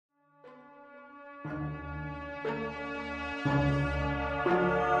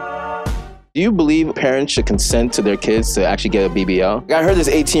Do you believe parents should consent to their kids to actually get a BBL? I heard this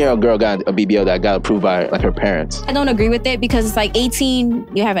 18-year-old girl got a BBL that got approved by like her parents. I don't agree with it because it's like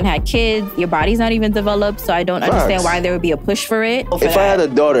 18, you haven't had kids, your body's not even developed, so I don't understand why there would be a push for it. If I had a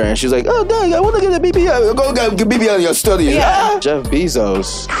daughter and she's like, oh, Dad, I want to get a BBL, go get a BBL in your studies. Yeah. Jeff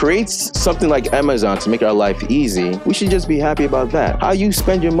Bezos creates something like Amazon to make our life easy. We should just be happy about that. How you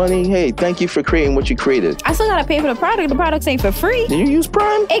spend your money, hey, thank you for creating what you created. I still gotta pay for the product. The products ain't for free. Did you use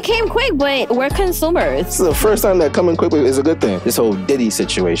Prime? It came quick, but we're consumers. This is the first time that coming quick is a good thing. This whole Diddy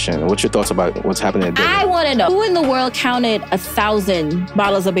situation. What's your thoughts about what's happening at Diddy? I want to know who in the world counted 1,000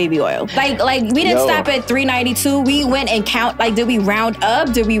 bottles of baby oil. Like we didn't stop at 392. We went and count. Like, did we round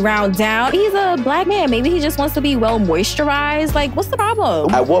up? Did we round down? He's a black man. Maybe he just wants to be well moisturized. Like, what's the problem?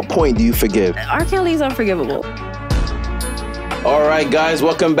 At what point do you forgive? R.Kelly's unforgivable. All right, guys,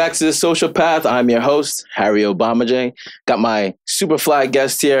 welcome back to The Social Path. I'm your host, Harry Obama. Got my super fly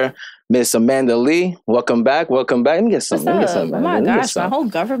guest here, Miss Amanda Lee. Welcome back. Let me get some. Oh my gosh, my whole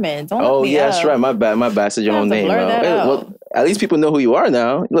government. Don't look me that's right. My bad. Said your own name, bro. Well, at least people know who you are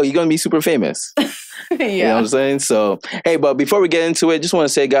now. Look, you're going to be super famous. Yeah. You know what I'm saying? So, hey, but before we get into it, just want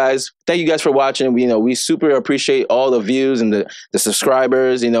to say, guys, thank you guys for watching. We super appreciate all the views and the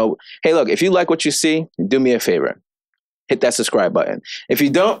subscribers. Hey, look, if you like what you see, do me a favor. Hit that subscribe button. If you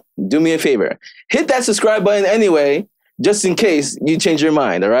don't, do me a favor. Hit that subscribe button anyway, just in case you change your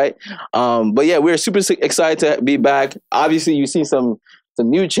mind, all right? But yeah, we're super excited to be back. Obviously, you've seen some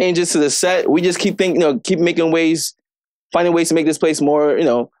new changes to the set. We just keep finding ways to make this place more,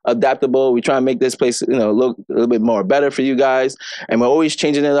 adaptable. We try and make this place, look a little bit more better for you guys. And we're always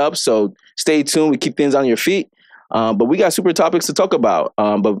changing it up. So stay tuned. We keep things on your feet. But we got super topics to talk about.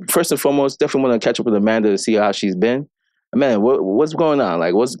 But first and foremost, definitely want to catch up with Amanda to see how she's been. Amanda, what's going on?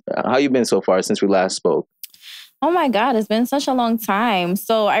 Like, how you been so far since we last spoke? Oh my God, it's been such a long time.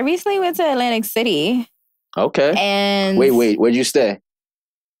 So I recently went to Atlantic City. Okay. And wait, where'd you stay?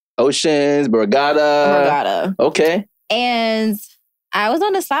 Oceans, Borgata. Okay. And I was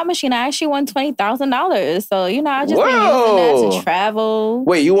on the slot machine. I actually won $20,000. So, I just been using that to travel.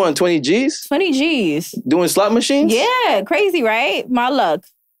 Wait, you won 20 G's? 20 G's. Doing slot machines? Yeah, crazy, right? My luck.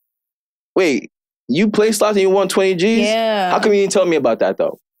 Wait, you play slots and you won 20 G's? Yeah. How come you didn't tell me about that,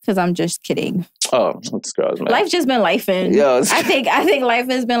 though? Because I'm just kidding. Oh, this girl's man. Life just been lifing. Yo, I think life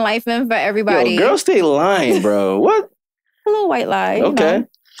has been lifing for everybody. Yo, girls stay lying, bro. What? A little white lie. Okay.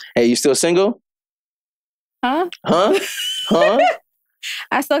 Hey, you still single? Huh?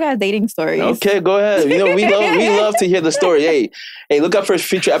 I still got dating stories. Okay, go ahead. We love to hear the story. Hey, look up for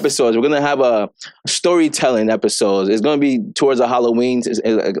future episodes. We're gonna have a storytelling episodes. It's gonna be towards a Halloween,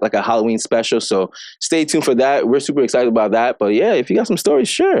 like a Halloween special. So stay tuned for that. We're super excited about that. But yeah, if you got some stories,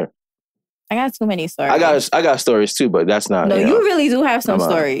 sure. I got too many stories. I got stories too, but that's not. No, you really do have some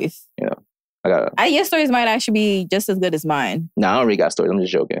stories. Your stories might actually be just as good as mine. Nah, I don't really got stories. I'm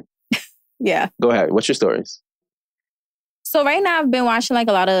just joking. Yeah. Go ahead. What's your stories? So right now I've been watching like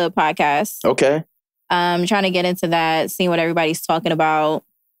a lot of podcasts. Okay. Trying to get into that, seeing what everybody's talking about.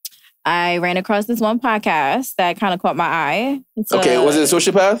 I ran across this one podcast that kind of caught my eye. Okay, was it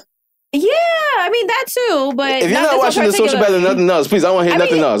Sociopath? Yeah, I mean that too, but if you're not watching the Sociopath and nothing else, please, I want to hear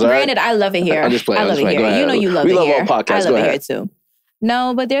nothing else, all right? Granted, I love it here. I'm just playing. I love it here. You know you love it here. We love all podcasts. I love it here too.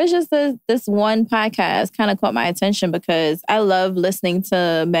 No, but there's just this one podcast kind of caught my attention because I love listening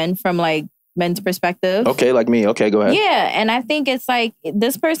to men from like men's perspective. Okay, like me. Okay, go ahead. Yeah, and I think it's like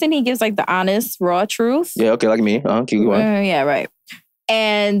this person, he gives like the honest, raw truth. Yeah, okay, like me. Keep going. Yeah, right.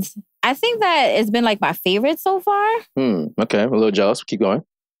 And I think that it's been like my favorite so far. Okay, I'm a little jealous. Keep going.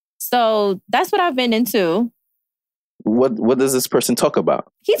 So that's what I've been into. What does this person talk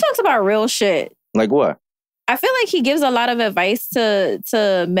about? He talks about real shit. Like what? I feel like he gives a lot of advice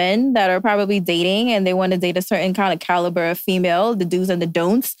to men that are probably dating and they want to date a certain kind of caliber of female, the do's and the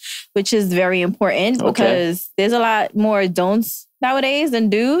don'ts, which is very important because there's a lot more don'ts nowadays than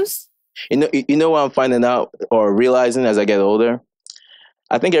do's. You know what I'm finding out or realizing as I get older?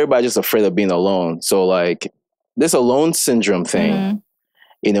 I think everybody's just afraid of being alone. So like this alone syndrome thing. Mm-hmm.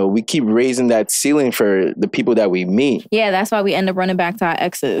 We keep raising that ceiling for the people that we meet. Yeah, that's why we end up running back to our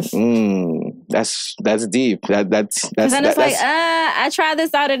exes. That's deep. That's then it's like, I tried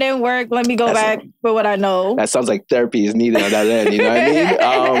this out, it didn't work. Let me go back for what I know. That sounds like therapy is needed on that end. You know what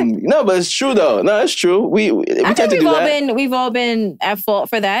I mean? No, but it's true though. No, it's true. We tend to do that. We've all been at fault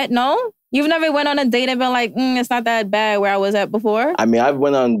for that. No, you've never went on a date and been like, it's not that bad where I was at before. I mean, I've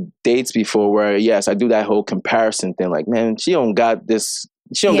went on dates before where yes, I do that whole comparison thing. Like, man, she don't got this.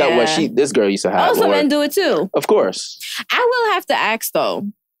 She don't got what this girl used to have. Also, men do it too. Of course. I will have to ask though.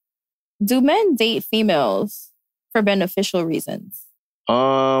 do men date females for beneficial reasons?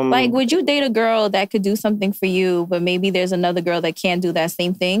 Like, would you date a girl that could do something for you, but maybe there's another girl that can't do that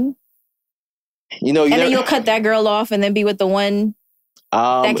same thing? Then you'll cut that girl off and then be with the one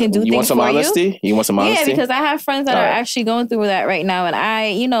that can do things for you. You want some honesty? You want some honesty? Yeah, because I have friends that are actually going through that right now. And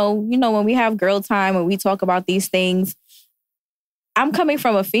I, when we have girl time and we talk about these things, I'm coming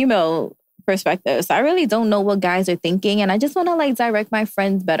from a female perspective. So I really don't know what guys are thinking. And I just want to like direct my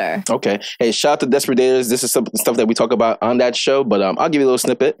friends better. Okay. Hey, shout out to Desperate Daters. This is some stuff that we talk about on that show, but I'll give you a little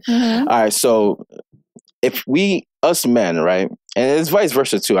snippet. Mm-hmm. All right. So if us men, right? And it's vice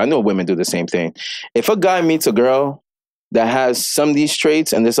versa too. I know women do the same thing. If a guy meets a girl that has some of these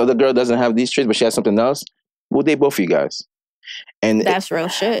traits and this other girl doesn't have these traits, but she has something else, we'll date both of you guys. And that's real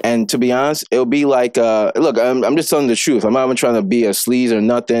shit. And to be honest, it'll be like, look, I'm just telling the truth. I'm not even trying to be a sleaze or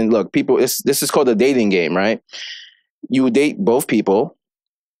nothing. Look, people, this is called a dating game, right? You date both people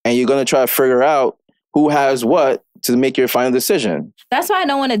and you're going to try to figure out who has what to make your final decision. That's why I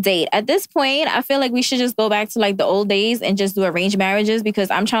don't want to date. At this point, I feel like we should just go back to like the old days and just do arranged marriages because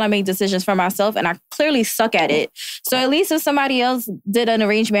I'm trying to make decisions for myself and I clearly suck at it. So at least if somebody else did an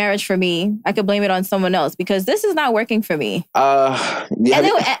arranged marriage for me, I could blame it on someone else because this is not working for me. I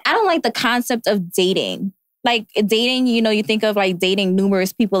don't like the concept of dating. Like dating, you think of like dating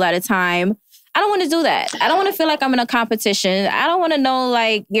numerous people at a time. I don't want to do that. I don't want to feel like I'm in a competition. I don't want to know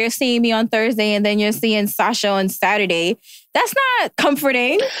like you're seeing me on Thursday and then you're seeing Sasha on Saturday. That's not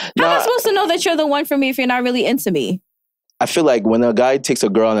comforting. How am I supposed to know that you're the one for me if you're not really into me? I feel like when a guy takes a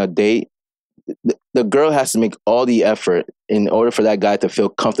girl on a date, the girl has to make all the effort in order for that guy to feel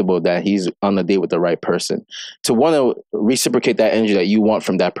comfortable that he's on a date with the right person. To want to reciprocate that energy that you want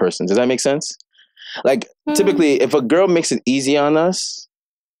from that person. Does that make sense? Like typically, if a girl makes it easy on us,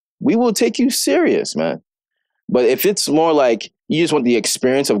 we will take you serious, man. But if it's more like you just want the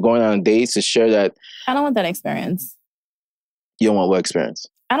experience of going on dates to share that. I don't want that experience. You don't want what experience?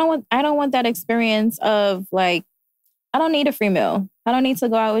 I don't want that experience of like, I don't need a free meal. I don't need to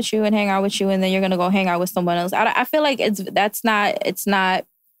go out with you and hang out with you and then you're going to go hang out with someone else. I feel like it's not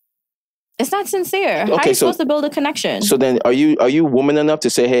sincere. Okay, How are you supposed to build a connection? So then are you woman enough to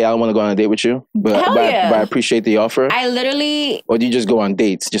say, hey, I don't want to go on a date with you? But I appreciate the offer? Or do you just go on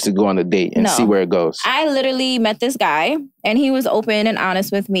dates just to go on a date and see where it goes? I literally met this guy and he was open and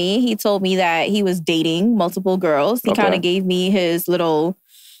honest with me. He told me that he was dating multiple girls. He kind of gave me his little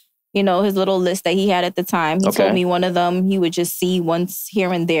list that he had at the time. He told me one of them he would just see once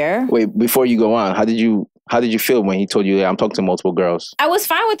here and there. Wait, before you go on, how did you feel when he told you that I'm talking to multiple girls? I was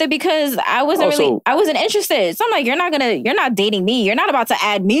fine with it because I wasn't interested. So I'm like, you're not dating me. You're not about to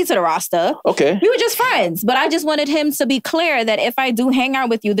add me to the roster. Okay. We were just friends. But I just wanted him to be clear that if I do hang out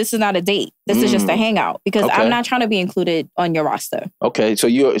with you, this is not a date. This is just a hangout because I'm not trying to be included on your roster. Okay. So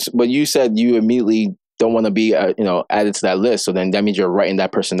you said you immediately don't want to be added to that list. So then that means you're writing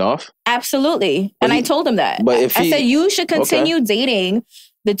that person off? Absolutely. And I told him that. But I said you should continue dating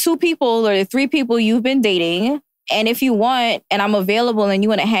the 2 people or the 3 people you've been dating. And if you want, and I'm available and you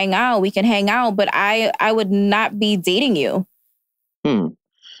want to hang out, we can hang out. But I would not be dating you.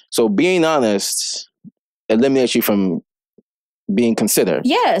 So being honest eliminates you from being considered.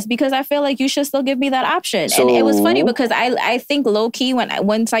 Yes, because I feel like you should still give me that option. And it was funny because I think low key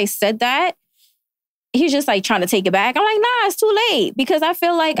once I said that, he's just like trying to take it back. I'm like, nah, it's too late because I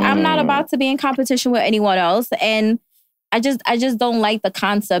feel like I'm not about to be in competition with anyone else. And I just don't like the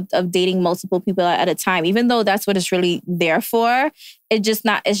concept of dating multiple people at a time, even though that's what it's really there for. It's just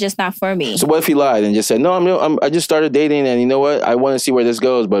not for me. So what if he lied and just said, no, I just started dating and you know what? I want to see where this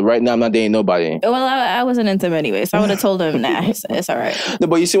goes, but right now I'm not dating nobody. Well, I wasn't into him anyway, so I would have told him, nah, it's all right. No,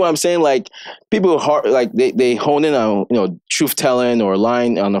 but you see what I'm saying? Like people like they hone in on truth telling or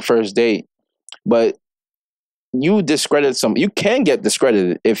lying on the first date, but you can get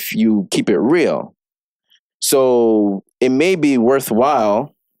discredited if you keep it real. So it may be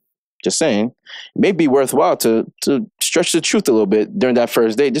worthwhile, just saying, it may be worthwhile to stretch the truth a little bit during that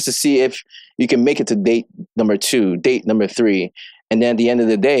first date just to see if you can make it to date number 2, date number 3, and then at the end of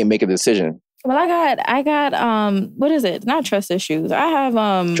the day, make a decision. Well, I got what is it? Not trust issues. I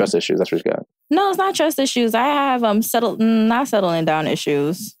have trust issues. That's what you got. No, it's not trust issues. I have not settling down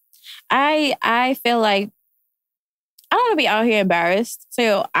issues. I feel like I don't want to be out here embarrassed.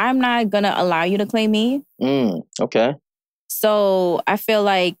 So I'm not going to allow you to claim me. Okay. So I feel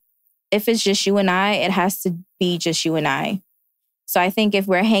like if it's just you and I, it has to be just you and I. So I think if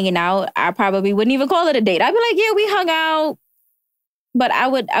we're hanging out, I probably wouldn't even call it a date. I'd be like, yeah, we hung out. But I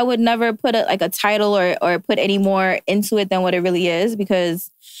would never put a title or put any more into it than what it really is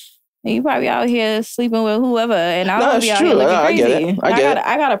because You probably out here sleeping with whoever, and I don't be out here looking crazy. I get it.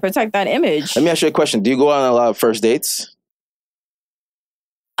 I gotta protect that image. Let me ask you a question. Do you go on a lot of first dates?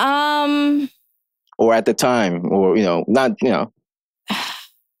 Or at the time, or not.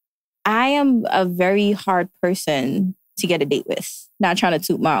 I am a very hard person to get a date with. Not trying to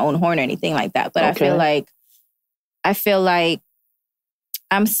toot my own horn or anything like that, but okay. I feel like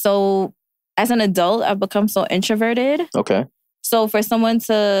I'm so, as an adult, I've become so introverted. Okay. So for someone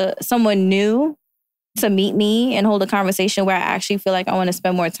new to meet me and hold a conversation where I actually feel like I want to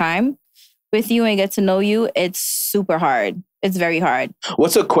spend more time with you and get to know you, it's super hard. It's very hard.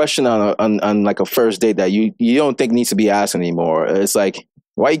 What's a question on like a first date that you don't think needs to be asked anymore? It's like,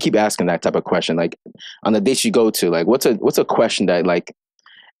 why you keep asking that type of question? Like on the dates you go to, like what's a question that like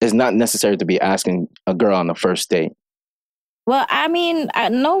is not necessary to be asking a girl on the first date? Well, I mean,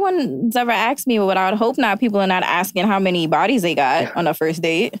 no one's ever asked me, but I would hope not. People are not asking how many bodies they got on a first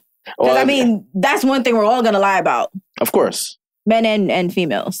date. Because I mean, that's one thing we're all gonna lie about. Of course, men and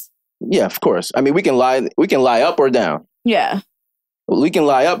females. Yeah, of course. I mean, we can lie up or down. Yeah, we can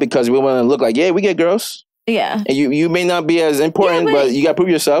lie up because we want to look like, yeah, we get girls. Yeah. And you may not be as important, but you got to prove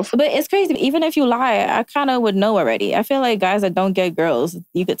yourself. But it's crazy. Even if you lie, I kind of would know already. I feel like guys that don't get girls,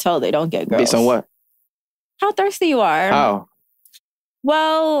 you could tell they don't get girls. Based on what? How thirsty you are. How?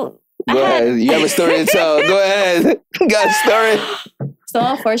 Well, go ahead. You have a story to tell. Go ahead. Got a story? So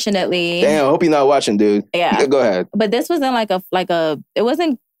unfortunately. Damn, I hope you're not watching, dude. Yeah. Go ahead. But this wasn't like a, it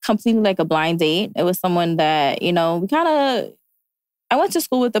wasn't completely like a blind date. It was someone that, I went to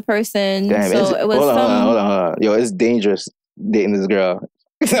school with the person. Damn, so it was hold on. Yo, it's dangerous dating this girl.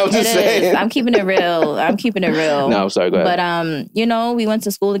 I'm just saying. I'm keeping it real. No, I'm sorry. Go ahead. But, we went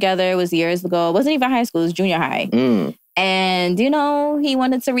to school together. It was years ago. It wasn't even high school. It was junior high. And, he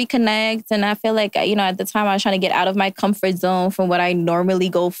wanted to reconnect. And I feel like, at the time I was trying to get out of my comfort zone from what I normally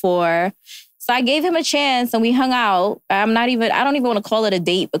go for. So I gave him a chance and we hung out. I don't even want to call it a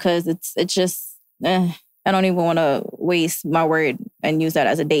date because it's just, I don't even want to waste my word and use that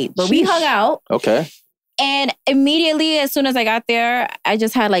as a date. But we hung out. Okay. And immediately, as soon as I got there, I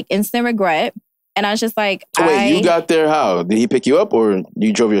just had like instant regret. And I was just like, wait, you got there how? Did he pick you up or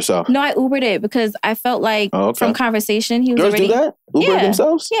you drove yourself? No, I Ubered it because I felt like from conversation, he was Girls already... do that? Uber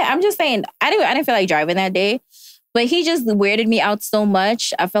themselves? Yeah, I'm just saying, I didn't feel like driving that day. But he just weirded me out so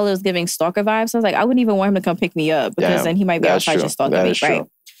much. I felt it was giving stalker vibes. So I was like, I wouldn't even want him to come pick me up because then he might be outside just stalking me, right?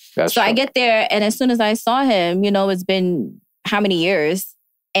 That's so true. I get there, and as soon as I saw him, it's been how many years?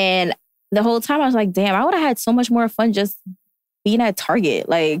 And the whole time I was like, damn, I would have had so much more fun just being at Target.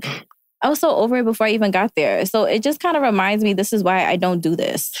 Like, I was so over it before I even got there. So it just kind of reminds me, this is why I don't do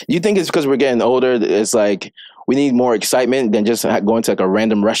this. You think it's because we're getting older? It's like we need more excitement than just going to like a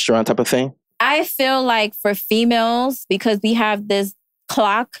random restaurant type of thing? I feel like for females, because we have this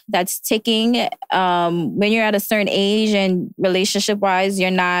clock that's ticking, when you're at a certain age and relationship-wise,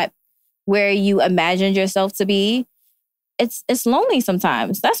 you're not where you imagined yourself to be. It's lonely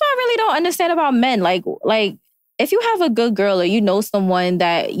sometimes. That's what I really don't understand about men. Like if you have a good girl or someone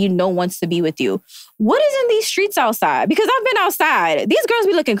that wants to be with you, what is in these streets outside? Because I've been outside. These girls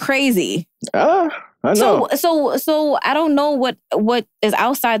be looking crazy. I know. So I don't know what is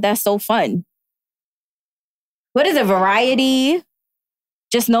outside that's so fun. What is it? Variety?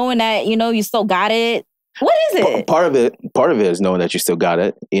 Just knowing that, you still got it. What is it? Part of it is knowing that you still got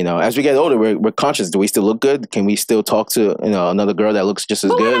it. As we get older, we're conscious. Do we still look good? Can we still talk to, another girl that looks just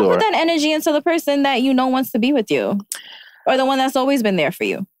as good? Why not put that energy into the person that wants to be with you? Or the one that's always been there for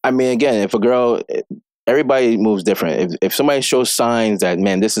you? I mean, again, if a girl, everybody moves different. If somebody shows signs that,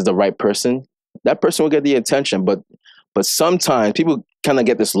 man, this is the right person, that person will get the attention. But sometimes people kind of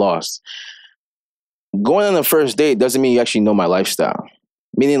get this lost. Going on a first date doesn't mean you actually know my lifestyle.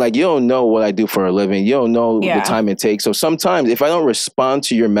 Meaning, like, you don't know what I do for a living. You don't know the time it takes. So sometimes if I don't respond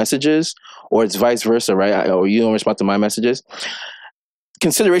to your messages, or it's vice versa, right? Or you don't respond to my messages,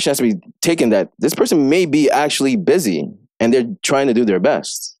 consideration has to be taken that this person may be actually busy and they're trying to do their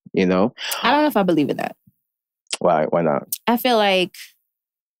best, I don't know if I believe in that. Why? Why not? I feel like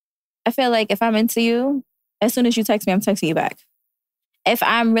if I'm into you, as soon as you text me, I'm texting you back. If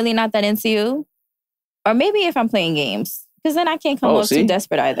I'm really not that into you, or maybe if I'm playing games, because then I can't come off too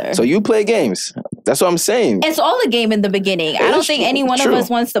desperate either. So you play games. That's what I'm saying. It's all a game in the beginning. I don't think any one of us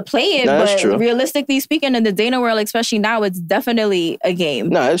wants to play it, but realistically speaking, in the dating world, especially now, it's definitely a game.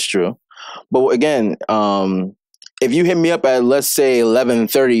 No, that's true. But again, if you hit me up at, let's say,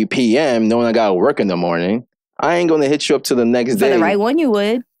 11:30 p.m., knowing I got to work in the morning, I ain't going to hit you up to the next day. For the right one, you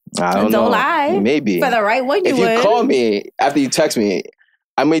would. I don't know. Don't lie. Maybe. For the right one, you would. If you call me after you text me,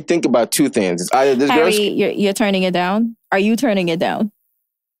 I may think about two things. It's either this Harry, you're turning it down? Are you turning it down?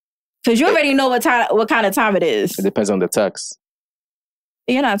 Because you already know what kind of time it is. It depends on the text.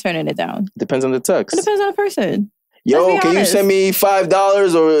 You're not turning it down. It depends on the text. It depends on the person. Yo, can you send me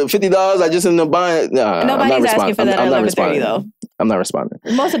 $5 or $50? I just ended up buying it. Nah, nobody's asking for that at 11:30 though. I'm not responding.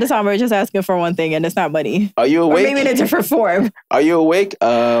 Most of the time, we're just asking for one thing, and it's not money. Are you awake? Or maybe in a different form. Are you awake?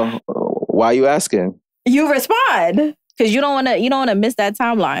 Why are you asking? You respond because you don't want to miss that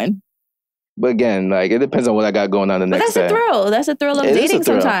timeline. But again, like, it depends on what I got going on the next day. That's a thrill. That's a thrill of dating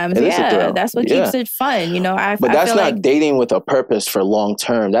sometimes. Yeah, that's what keeps it fun. You know, but that's not dating with a purpose for long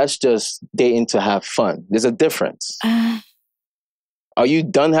term. That's just dating to have fun. There's a difference. Are you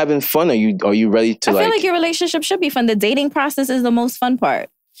done having fun? Are you ready to? I feel like your relationship should be fun. The dating process is the most fun part,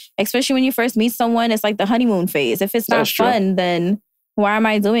 especially when you first meet someone. It's like the honeymoon phase. If it's not fun, then why am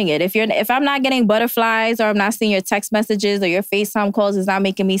I doing it? If I'm not getting butterflies or I'm not seeing your text messages or your FaceTime calls is not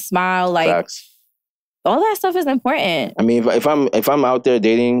making me smile, like Facts. All that stuff is important. I mean, if I'm out there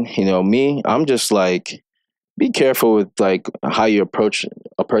dating, me, I'm just like, be careful with like how you approach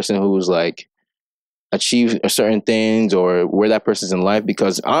a person who's like achieved certain things or where that person's in life,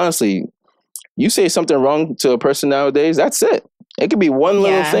 because honestly, you say something wrong to a person nowadays, that's it. It could be one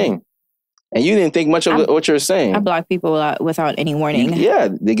little thing. And you didn't think much of what you're saying. I block people without any warning. Yeah.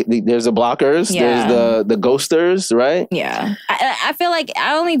 There's the blockers. Yeah. There's the ghosters, right? Yeah. I feel like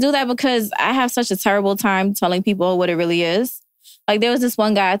I only do that because I have such a terrible time telling people what it really is. Like, there was this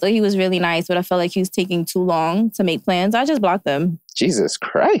one guy, I thought he was really nice, but I felt like he was taking too long to make plans. I just blocked them. Jesus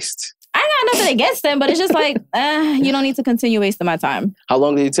Christ. I got nothing against them, but it's just like, you don't need to continue wasting my time. How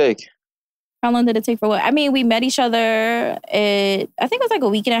long did it take? How long did it take for what? I mean, we met each other. I think it was like a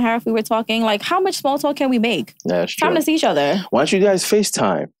week and a half we were talking. Like, how much small talk can we make? That's true. Time to see each other. Why don't you guys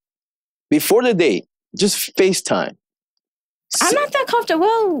FaceTime? Before the date, just FaceTime. I'm not that comfortable.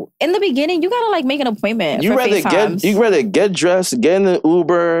 Well, in the beginning, you gotta like make an appointment for FaceTimes. You rather get dressed, get in the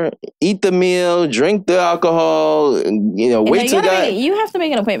Uber, eat the meal, drink the alcohol, wait till you have to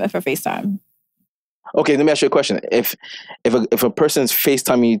make an appointment for FaceTime. Okay, let me ask you a question. If a person's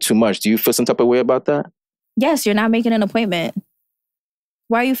FaceTiming you too much, do you feel some type of way about that? Yes, you're not making an appointment.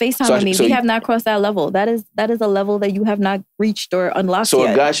 Why are you FaceTiming me? We have not crossed that level. That is a level that you have not reached or unlocked so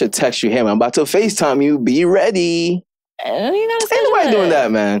yet. A guy should text you, hey, I'm about to FaceTime you. Be ready. You gotta schedule Ain't nobody doing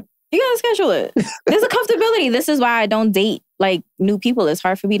that, man. You gotta schedule it. There's a comfortability. This is why I don't date like new people. It's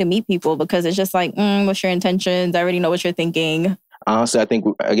hard for me to meet people because it's just like, what's your intentions? I already know what you're thinking. Honestly, I think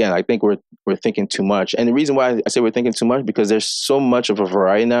we're thinking too much, and the reason why I say we're thinking too much because there's so much of a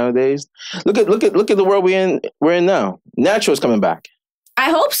variety nowadays. Look at the world we're in now. Natural is coming back.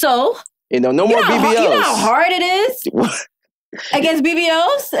 I hope so. No more BBLs. You know how hard it is against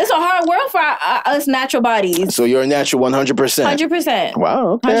BBLs. It's a hard world for us natural bodies. So you're a natural 100%. 100%. Wow,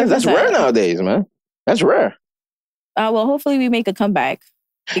 okay, 100%. That's rare nowadays, man. That's rare. Well, hopefully we make a comeback.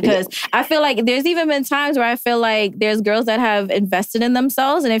 Because I feel like there's even been times where I feel like there's girls that have invested in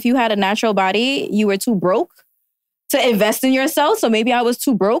themselves. And if you had a natural body, you were too broke to invest in yourself. So maybe I was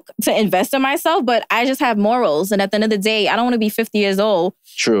too broke to invest in myself. But I just have morals. And at the end of the day, I don't want to be 50 years old.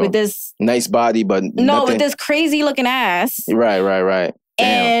 True. With this nice body, but with this crazy looking ass. Right.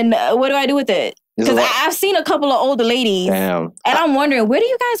 Damn. And what do I do with it? Because I've seen a couple of older ladies. Damn. And I'm wondering, where do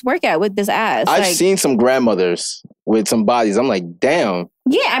you guys work at with this ass? I've seen some grandmothers with some bodies. I'm like, damn.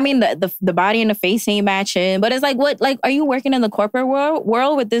 Yeah, I mean the body and the face ain't matching, but it's like, what? Like, are you working in the corporate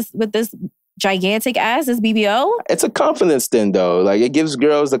world with this gigantic ass, this BBL? It's a confidence thing, though. Like, it gives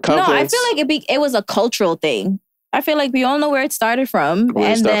girls the confidence. No, I feel like it was a cultural thing. I feel like we all know where it started from, we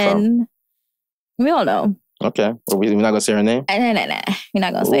all know. Okay, well, we're not gonna say her name. No, we're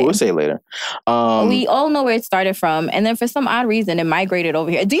not gonna say. We'll say it later. We all know where it started from, and then for some odd reason, it migrated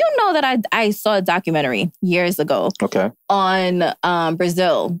over here. Do you know that I saw a documentary years ago? Okay. On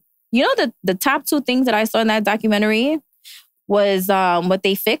Brazil. You know the top two things that I saw in that documentary was what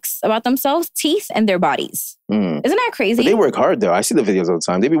they fix about themselves: teeth and their bodies. Isn't that crazy? But they work hard though. I see the videos all the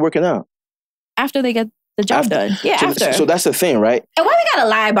time. They be working out after they get the job done. Yeah, after. So that's the thing, right? And why we gotta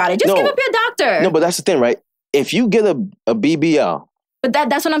lie about it? Just give up your doctor. No, but that's the thing, right? If you get a BBL. But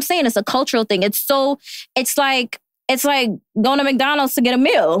that's what I'm saying. It's a cultural thing. It's like going to McDonald's to get a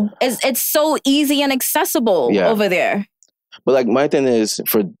meal. It's so easy and accessible over there. But like my thing is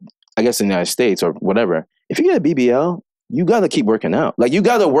for, I guess in the United States or whatever, if you get a BBL, you got to keep working out. Like you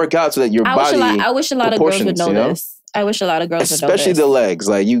got to work out so that your body I wish a lot of girls would know this. I wish a lot of girls would know this. Especially the legs.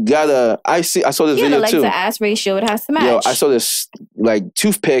 Like you got to, I saw this video too. The legs to ass ratio, it has to match. I saw this like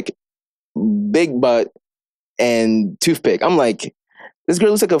toothpick, big butt, and toothpick. I'm like, this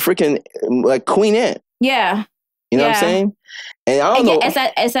girl looks like a freaking like Queen Ant. Yeah. You know what I'm saying? And I don't know.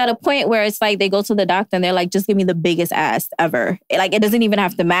 It's at a point where it's like they go to the doctor and they're like, just give me the biggest ass ever. Like, it doesn't even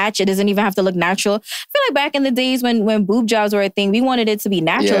have to match. It doesn't even have to look natural. I feel like back in the days when boob jobs were a thing, we wanted it to be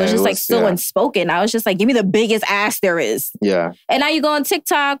natural. It was just like so unspoken. I was just like, give me the biggest ass there is. Yeah. And now you go on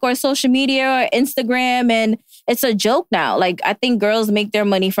TikTok or social media or Instagram and it's a joke now. Like, I think girls make their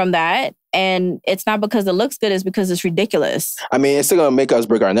money from that. And it's not because it looks good, it's because it's ridiculous. I mean, it's still going to make us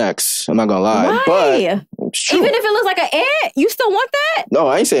break our necks. I'm not going to lie. Why? But it's true. Even if it looks like an ant, you still want that? No,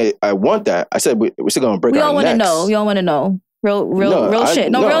 I ain't say I want that. I said we're still going to break our necks. We all want to know. We all want to know. Real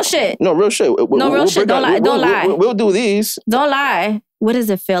shit. No, real shit. No, real shit. No, real shit. Don't lie. Don't lie. We'll do these. Don't lie. What does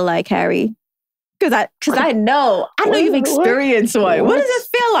it feel like, Harry? Because I know you've experienced one. What does it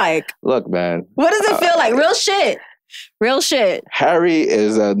feel like? Look, man. What does it feel like? Real shit. Real shit. Harry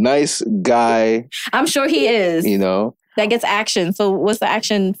is a nice guy. I'm sure he is. You know? That gets action. So what's the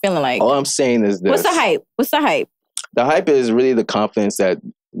action feeling like? All I'm saying is this. What's the hype? The hype is really the confidence that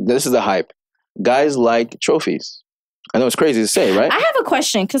this is the hype. Guys like trophies. I know it's crazy to say, right? I have a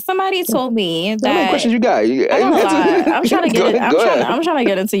question because somebody told me that. How many questions you got? I'm trying to get it. I'm trying to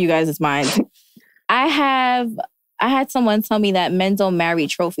get into you guys' minds. I had someone tell me that men don't marry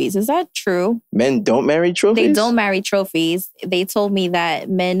trophies. Is that true? Men don't marry trophies? They don't marry trophies. They told me that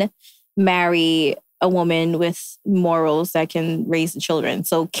men marry a woman with morals that can raise the children.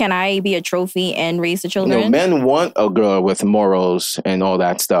 So can I be a trophy and raise the children? No, men want a girl with morals and all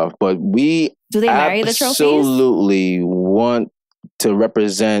that stuff, but do they marry the trophies? Absolutely want to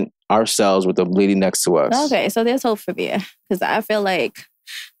represent ourselves with the lady next to us. Okay, so there's hope for me because I feel like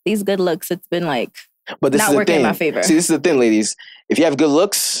these good looks, it's been like but this not is the working thing. in my favor. See, this is the thing, ladies. If you have good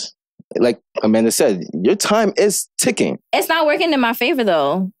looks, like Amanda said, your time is ticking. It's not working in my favor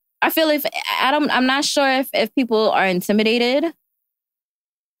though. I feel I'm not sure if people are intimidated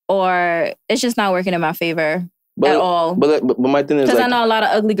or it's just not working in my favor at all. But my thing is because I know a lot of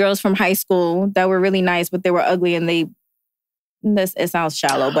ugly girls from high school that were really nice, but they were ugly and it sounds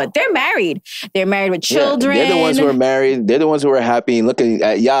shallow, but they're married. They're married with children. Yeah, they're the ones who are married. They're the ones who are happy and looking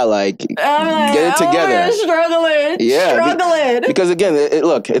at y'all like, get it together. Struggling. Because again,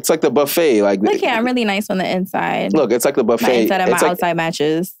 it's like the buffet. Like, look, I'm really nice on the inside. Look, it's like the buffet. My inside and my outside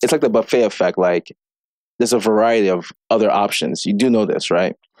matches. It's like the buffet effect. Like, there's a variety of other options. You do know this,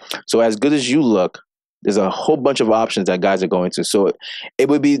 right? So as good as you look, there's a whole bunch of options that guys are going to. So it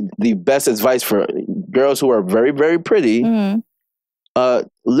would be the best advice for girls who are very, very pretty. Mm-hmm.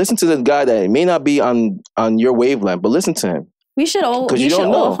 Listen to the guy that may not be on your wavelength, but listen to him. We should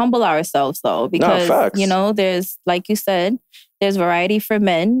all humble ourselves though, because there's, like you said, there's variety for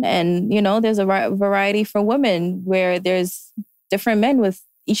men, and there's a variety for women where there's different men with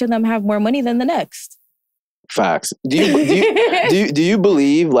each of them have more money than the next. Facts. Do you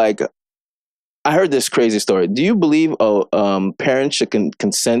believe, like, I heard this crazy story. Do you believe parents should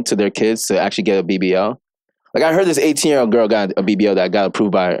consent to their kids to actually get a BBL? Like, I heard this 18-year-old girl got a BBL that got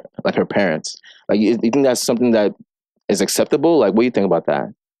approved by, like, her parents. Like, you think that's something that is acceptable? Like, what do you think about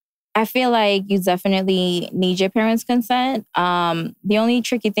that? I feel like you definitely need your parents' consent. The only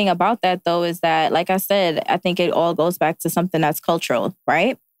tricky thing about that, though, is that, like I said, I think it all goes back to something that's cultural,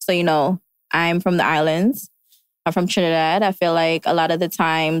 right? So, I'm from the islands. I'm from Trinidad. I feel like a lot of the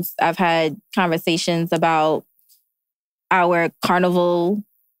times I've had conversations about our carnival,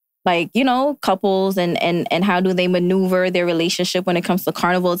 like, couples and how do they maneuver their relationship when it comes to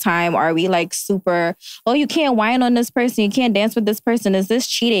carnival time? Are we like super, you can't whine on this person, you can't dance with this person, is this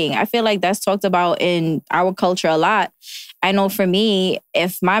cheating? I feel like that's talked about in our culture a lot. I know for me,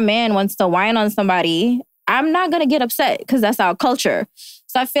 if my man wants to whine on somebody, I'm not going to get upset because that's our culture.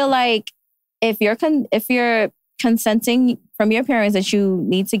 So I feel like if you're consenting from your parents that you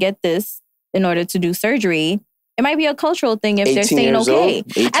need to get this in order to do surgery, it might be a cultural thing if they're saying okay. At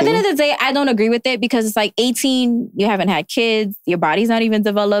the end of the day, I don't agree with it because it's like 18, you haven't had kids, your body's not even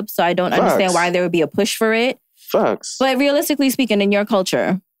developed, so I don't understand why there would be a push for it. Facts. But realistically speaking, in your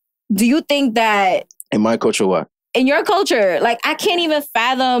culture, do you think that... In my culture, what? In your culture, like, I can't even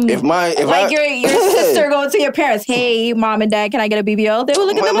fathom your your sister going to your parents, hey, mom and dad, can I get a BBL? They would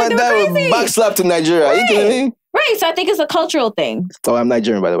look at them like they were crazy. My dad would backslap to Nigeria. Right. Are you kidding me? Right, so I think it's a cultural thing. Oh, I'm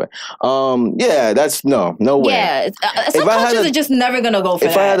Nigerian, by the way. Yeah, that's no way. Yeah, some cultures are just never gonna go for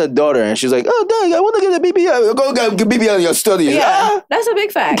that. If I had a daughter and she's like, "Oh, Dad, I want to get a BBL," go get a BBL in your studies. Yeah, that's a big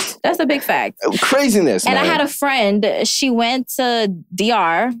fact. That's a big fact. Craziness. And man. I had a friend. She went to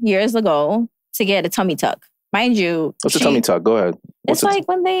DR years ago to get a tummy tuck. Mind you, what's a tummy tuck? Go ahead. It's like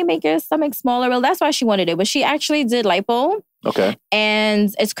when they make your stomach smaller. Well, that's why she wanted it, but she actually did lipo. Okay.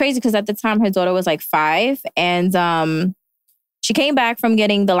 And it's crazy because at the time her daughter was like 5, and she came back from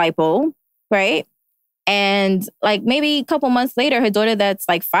getting the lipo, right? And like maybe a couple months later, her daughter that's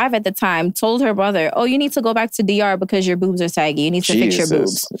like 5 at the time told her brother, "Oh, you need to go back to DR because your boobs are saggy. You need to fix your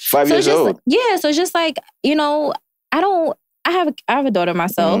boobs." 5 years old. Yeah, so it's just like, you know, I have a daughter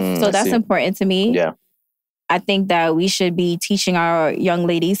myself, so that's important to me. Yeah. I think that we should be teaching our young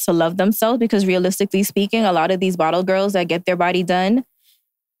ladies to love themselves because realistically speaking, a lot of these bottle girls that get their body done,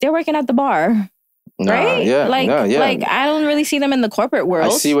 they're working at the bar. Right? Yeah. Like I don't really see them in the corporate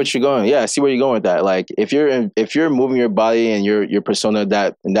world. I see what you're going. Yeah, I see where you're going with that. Like if you're moving your body and your persona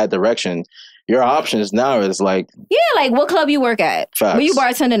in that direction, your options now is like like what club you work at, facts. where you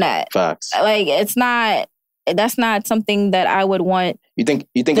bartending at. Facts. Like that's not something that I would want. You think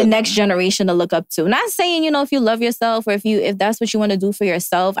the next generation to look up to. Not saying, you know, if you love yourself or if that's what you want to do for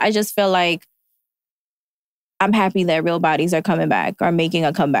yourself. I just feel like I'm happy that real bodies are coming back, or making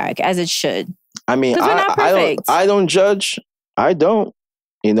a comeback, as it should. I mean, I don't judge. I don't.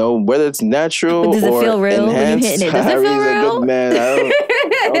 You know, whether it's natural or does it feel real enhanced. When you hitting it? Does it feel real? A good man. I don't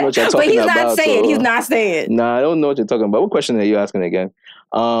know what you're talking about. But he's not saying. Nah, I don't know what you're talking about. What question are you asking again?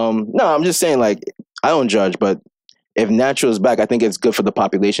 No, I'm just saying, like, I don't judge, but if natural is back, I think it's good for the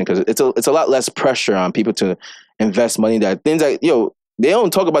population because it's a lot less pressure on people to invest money. That things like, they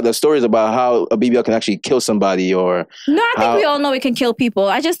don't talk about the stories about how a BBL can actually kill somebody or... No, I think we all know it can kill people.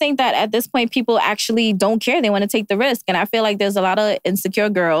 I just think that at this point, people actually don't care. They want to take the risk. And I feel like there's a lot of insecure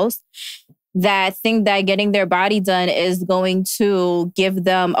girls that think that getting their body done is going to give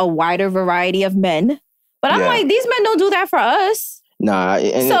them a wider variety of men. But I'm like, these men don't do that for us. Nah.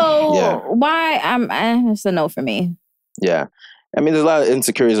 Why? It's a no for me. Yeah. I mean, there's a lot of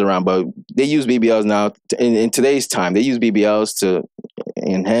insecurities around, but they use BBLs now. In today's time, they use BBLs to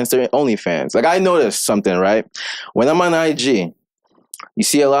enhance their OnlyFans. Like, I noticed something, right? When I'm on IG, you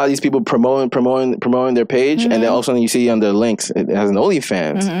see a lot of these people promoting their page, and then all of a sudden you see on their links, it has an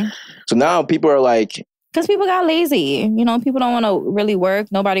OnlyFans. So now people are like... Because people got lazy. You know, people don't want to really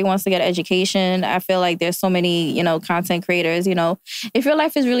work. Nobody wants to get education. I feel like there's so many, you know, content creators, you know. If your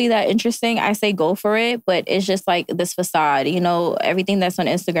life is really that interesting, I say go for it. But it's just like this facade. You know, everything that's on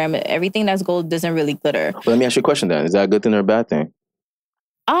Instagram, everything that's gold doesn't really glitter. Well, let me ask you a question then. Is that a good thing or a bad thing?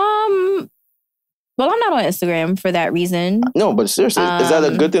 Well, I'm not on Instagram for that reason. No, but seriously, is that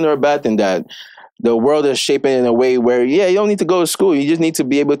a good thing or a bad thing that the world is shaping in a way where, you don't need to go to school. You just need to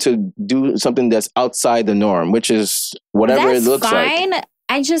be able to do something that's outside the norm, which is whatever it looks fine. like.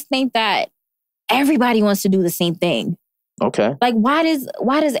 I just think that everybody wants to do the same thing. Okay. Like, why does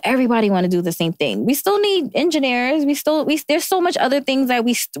everybody want to do the same thing? We still need engineers. There's so much other things that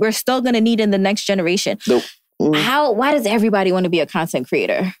we're still going to need in the next generation. Why does everybody want to be a content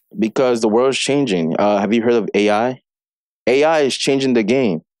creator? Because the world's changing. Have you heard of AI? AI is changing the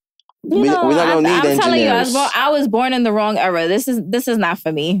game. We're not gonna need engineers. I'm telling you, I was born in the wrong era. This is not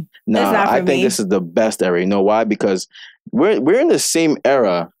for me. No, I think this is the best era. You know why? Because we're in the same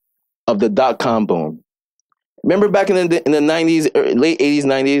era of the .com boom. Remember back in the 90s, late 80s,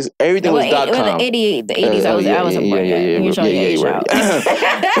 90s, everything was .com. The 80s, I wasn't born yet.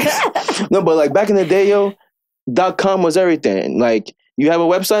 No, but like back in the day, .com was everything. Like, you have a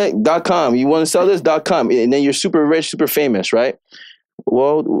website, .com. You want to sell this, .com. And then you're super rich, super famous, right?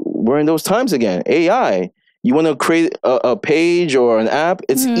 Well, we're in those times again. AI. You want to create a page or an app,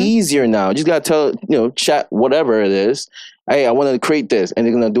 it's easier now. You just got to tell, chat, whatever it is. Hey, I want to create this, and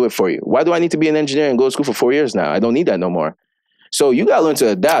they're going to do it for you. Why do I need to be an engineer and go to school for 4 years now? I don't need that no more. So you got to learn to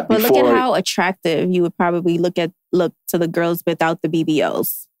adapt. But look at how attractive you would probably look to the girls without the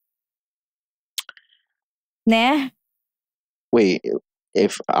BBLs. Nah. Wait,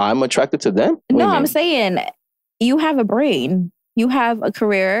 if I'm attracted to them? No, I'm saying you have a brain. You have a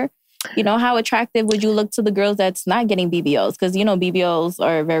career. How attractive would you look to the girls that's not getting BBLs? Because, BBLs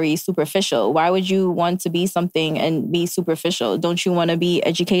are very superficial. Why would you want to be something and be superficial? Don't you want to be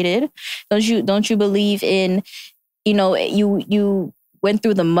educated? Don't you believe in, you went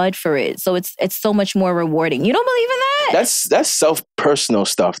through the mud for it. So it's so much more rewarding. You don't believe in that? That's self-personal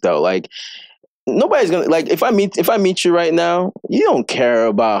stuff, though. Like, nobody's gonna, like, if I meet you right now, you don't care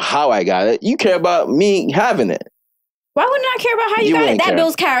about how I got it. You care about me having it. Why wouldn't I care about how you got it? That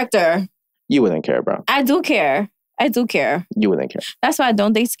builds character. You wouldn't care, bro. I do care. You wouldn't care. That's why I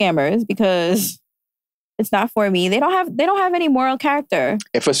don't date scammers, because it's not for me. They don't have any moral character.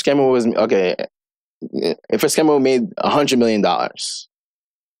 If a scammer made $100 million,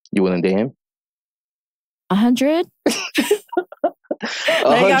 you wouldn't date him? 100?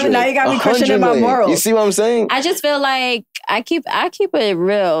 Now you got me questioning my morals. You see what I'm saying? I just feel like I keep it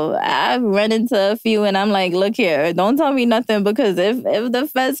real. I've run into a few and I'm like, look here, don't tell me nothing, because if the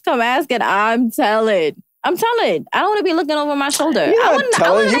feds come asking, I'm telling. I'm telling. I don't want to be looking over my shoulder. You're not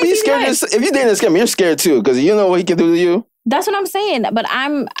telling. You be scared. If you're dating a scammer, you're scared too because you know what he can do to you. That's what I'm saying. But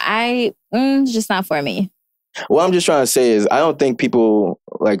it's just not for me. What I'm just trying to say is I don't think people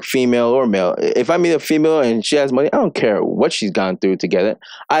like female or male. If I meet a female and she has money, I don't care what she's gone through to get it.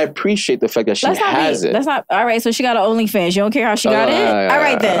 I appreciate the fact that she has it. That's not all right. So she got an OnlyFans. You don't care how she got it? All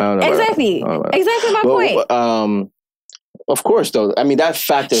right then. Exactly. Exactly my point. Of course, though. I mean, that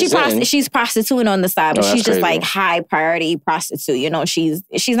factors in. She's prostituting on the side, but she's just like high priority prostitute. You know, she's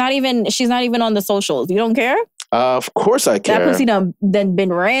not even on the socials. You don't care? Of course I care. That pussy done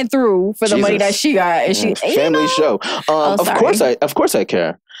been ran through for the money that she got. And she family show. Of course I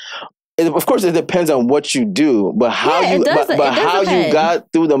care. Of course it depends on what you do, but how you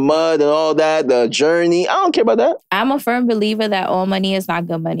got through the mud and all that, the journey. I don't care about that. I'm a firm believer that all money is not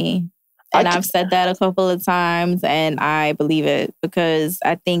good money. And I've said that a couple of times and I believe it because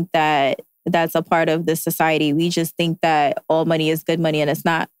I think that that's a part of this society. We just think that all money is good money and it's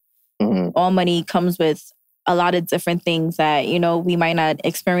not. Mm-hmm. All money comes with a lot of different things that, you know, we might not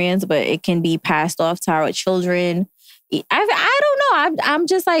experience, but it can be passed off to our children. I don't know. I'm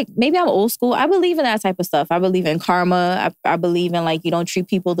just like, maybe I'm old school. I believe in that type of stuff. I believe in karma. I believe in like, you don't treat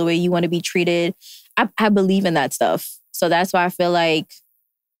people the way you want to be treated. I believe in that stuff. So that's why I feel like,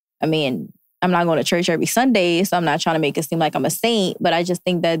 I mean, I'm not going to church every Sunday, so I'm not trying to make it seem like I'm a saint, but I just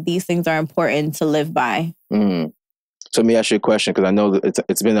think that these things are important to live by. Mm. So let me ask you a question, because I know that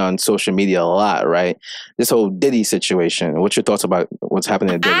it's been on social media a lot, right? This whole Diddy situation. What's your thoughts about what's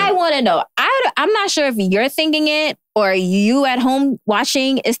happening at Diddy? I want to know. I'm not sure if you're thinking it or you at home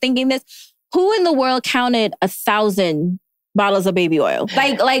watching is thinking this. Who in the world counted 1,000 bottles of baby oil?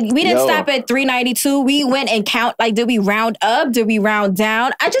 Like we didn't stop at 392. We went and count. Like, did we round up? Did we round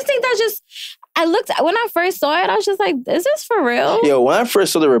down? I just think I looked, when I first saw it, I was just like, is this for real? Yo, when I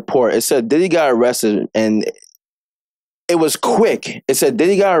first saw the report, it said Diddy got arrested and it was quick. It said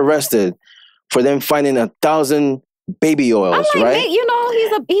Diddy got arrested for them finding 1,000 baby oils, I'm like, right? You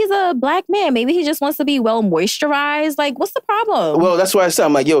know, he's a black man. Maybe he just wants to be well moisturized. Like, what's the problem? Well, that's why I said,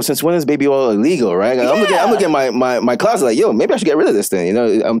 I'm like, yo, since when is baby oil illegal, right? Yeah. I'm looking at my closet like, yo, maybe I should get rid of this thing. You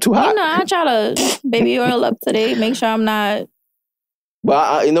know, I'm too hot. You know, I try to baby oil up to date, make sure I'm not.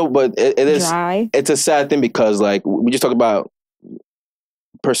 But it is dry. It's a sad thing because like we just talked about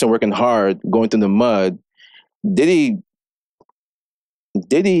person working hard, going through the mud. Diddy,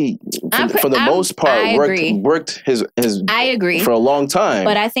 for the most part, worked his. I agree for a long time.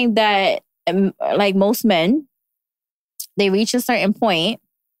 But I think that like most men, they reach a certain point,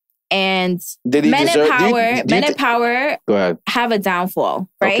 and men in power Go ahead. have a downfall,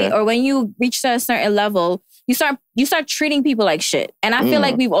 right? Okay. Or when you reach a certain level, you start treating people like shit. And I feel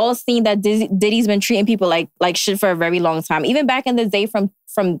like we've all seen that Diddy's been treating people like shit for a very long time, even back in the day from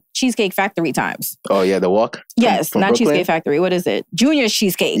Cheesecake Factory times. Oh yeah, the walk. Yes, from not Brooklyn? Cheesecake Factory. What is it? Junior's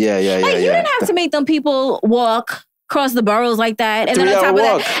Cheesecake. Yeah. You didn't have to make them people walk across the boroughs like that, and then on top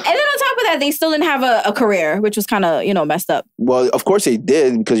of that, they still didn't have a career, which was kind of messed up. Well, of course they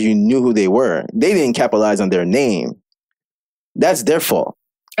did because you knew who they were. They didn't capitalize on their name. That's their fault.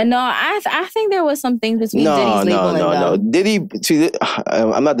 No, I think there was some things between Diddy's labeling. No. Diddy,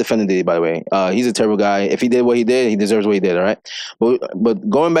 I'm not defending Diddy, by the way. He's a terrible guy. If he did what he did, he deserves what he did, all right? But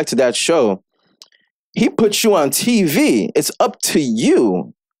going back to that show, he put you on TV. It's up to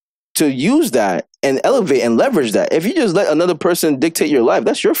you to use that and elevate and leverage that. If you just let another person dictate your life,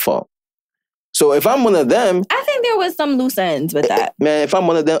 that's your fault. So if I'm one of them, I think there was some loose ends with that. Man, if I'm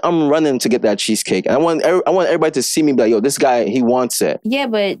one of them, I'm running to get that cheesecake. I want everybody to see me be like, yo, this guy, he wants it. Yeah,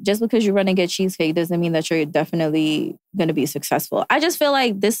 but just because you run and get cheesecake doesn't mean that you're definitely going to be successful. I just feel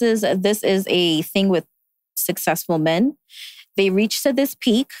like this is a thing with successful men. They reach to this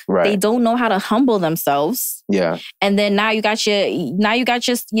peak. Right. They don't know how to humble themselves. Yeah. And then now you're caught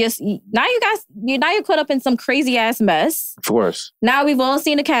up in some crazy ass mess. Of course. Now we've all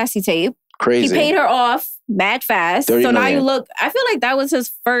seen a Cassie tape. Crazy. He paid her off mad fast. So now you look, I feel like that was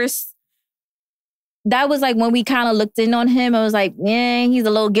his first, that was like when we kind of looked in on him. I was like, he's a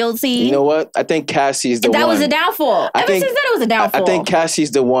little guilty. You know what? I think Cassie's the one. That was a downfall. Ever since then, it was a downfall. I think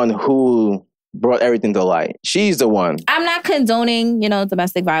Cassie's the one who brought everything to light. She's the one. I'm not condoning,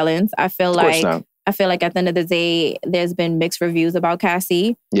 domestic violence. I feel like at the end of the day, there's been mixed reviews about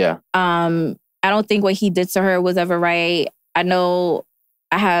Cassie. Yeah. I don't think what he did to her was ever right. I know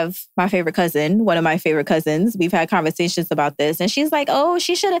I have one of my favorite cousins. We've had conversations about this. And she's like, oh,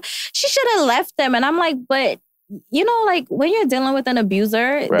 she should have left them. And I'm like, but, like when you're dealing with an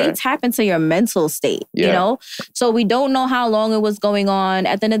abuser, they tap into your mental state, So we don't know how long it was going on.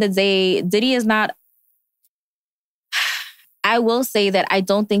 At the end of the day, Diddy is not... I will say that I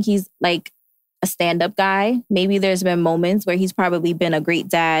don't think he's like a stand-up guy. Maybe there's been moments where he's probably been a great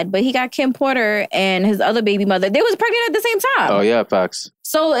dad, but he got Kim Porter and his other baby mother. They was pregnant at the same time. Oh yeah, facts.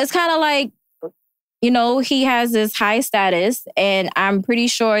 So it's kind of like, he has this high status, and I'm pretty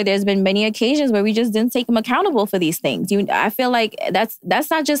sure there's been many occasions where we just didn't take him accountable for these things. I feel like that's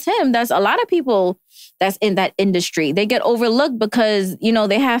not just him. That's a lot of people that's in that industry. They get overlooked because,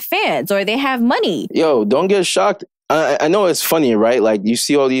 they have fans or they have money. Yo, don't get shocked. I know it's funny, right? Like you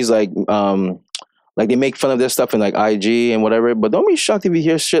see all these like they make fun of this stuff in like IG and whatever, but don't be shocked if you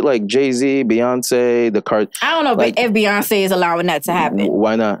hear shit like JayZ, Beyonce, I don't know if Beyonce is allowing that to happen.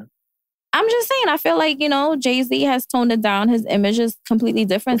 Why not? I'm just saying, I feel like, JayZ has toned it down. His image is completely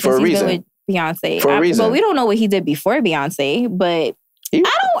different since he's been with Beyonce. For a reason. But we don't know what he did before Beyonce, but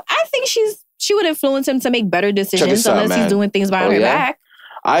I think she would influence him to make better decisions unless he's doing things behind her back.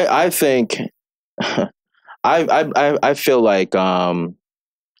 I think I feel like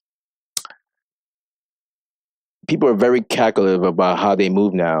people are very calculative about how they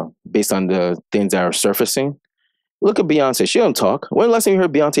move now based on the things that are surfacing. Look at Beyonce. She don't talk. When the last time you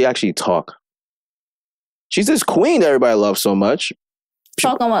heard Beyonce actually talk? She's this queen that everybody loves so much.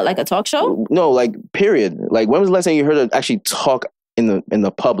 Talk on what, like a talk show? No, like period. Like when was the last time you heard her actually talk in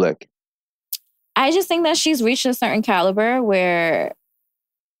the public? I just think that she's reached a certain caliber where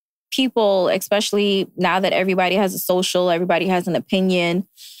people, especially now that everybody has a social, everybody has an opinion,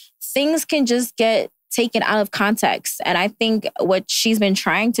 things can just get taken out of context. And I think what she's been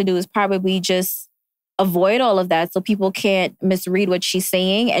trying to do is probably just avoid all of that so people can't misread what she's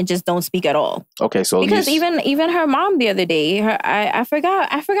saying and just don't speak at all. Okay, so because even her mom the other day, I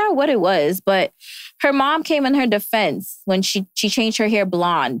forgot what it was, but her mom came in her defense when she changed her hair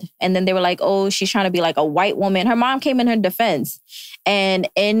blonde, and then they were like, "Oh, she's trying to be like a white woman." Her mom came in her defense, and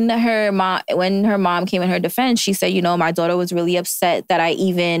when her mom came in her defense, she said, "My daughter was really upset that I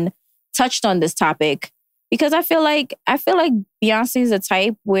even touched on this topic because I feel like Beyonce is a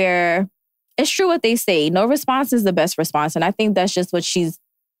type where." It's true what they say. No response is the best response. And I think that's just what she's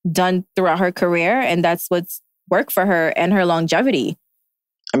done throughout her career. And that's what's worked for her and her longevity.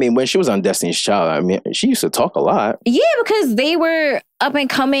 I mean, when she was on Destiny's Child, she used to talk a lot. Yeah, because they were up and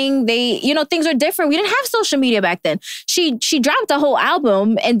coming. Things were different. We didn't have social media back then. She dropped the whole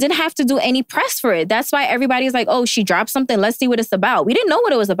album and didn't have to do any press for it. That's why everybody's like, oh, she dropped something. Let's see what it's about. We didn't know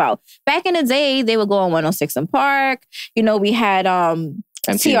what it was about. Back in the day, they would go on 106 and Park. We had...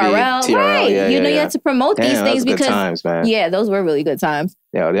 MTV, TRL, right? You had to promote these things because times, man. Yeah, those were really good times.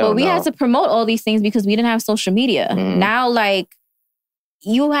 Yeah, but we had to promote all these things because we didn't have social media. Mm-hmm. Now, like,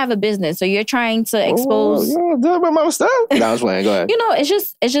 you have a business, so you're trying to expose. My stuff. No, I was playing. Go ahead.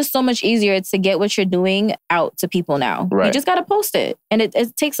 It's just so much easier to get what you're doing out to people now. Right. You just got to post it, and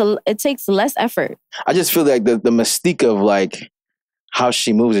it takes less effort. I just feel like the mystique of like how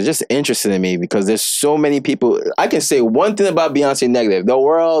she moves is just interesting to me because there's so many people. I can say one thing about Beyonce negative. The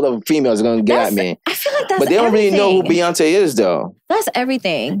world of females are going to get at me. I feel like that's But they don't really know who Beyonce is, though. That's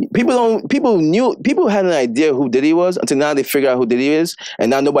everything. People had an idea who Diddy was until now they figure out who Diddy is. And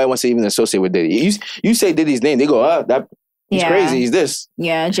now nobody wants to even associate with Diddy. You say Diddy's name, they go, he's crazy. He's this.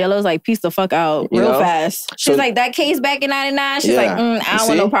 Yeah, J-Lo's like, peace the fuck out real fast. She's like, that case back in 99, she's like, I don't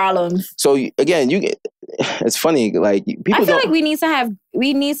want no problems. So again, it's funny. Like people I feel like we need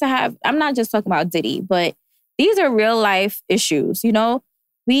to have, I'm not just talking about Diddy, but these are real life issues.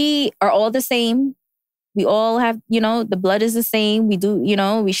 We are all the same. We all have, the blood is the same. We do,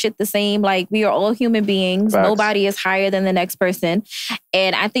 we shit the same. Like, we are all human beings. Facts. Nobody is higher than the next person.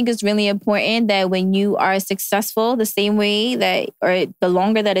 And I think it's really important that when you are successful, the same way that, or the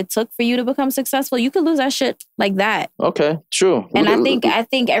longer that it took for you to become successful, you could lose that shit like that. Okay, true. And I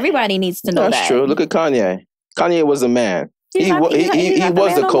think everybody needs to know that. That's true. Look at Kanye. Kanye was a man. He was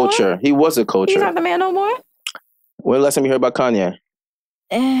the culture. He was a culture. He's not the man no more? When the last time you heard about Kanye?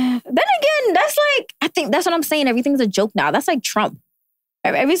 Then again, that's like, I think that's what I'm saying. Everything's a joke now. That's like Trump.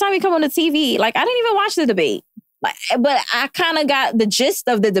 Every time you come on the TV, like, I didn't even watch the debate. Like, but I kind of got the gist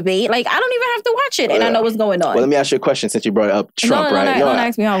of the debate. Like, I don't even have to watch it, and I know what's going on. Well, let me ask you a question since you brought up Trump, right? Don't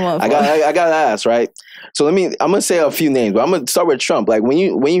ask me how I'm I got to ask, right? So I'm going to say a few names, but I'm going to start with Trump. Like, when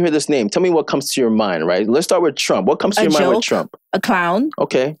you hear this name, tell me what comes to your mind, right? Let's start with Trump. What comes to your mind with Trump? A clown.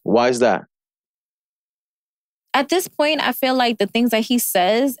 Okay. Why is that? At this point, I feel like the things that he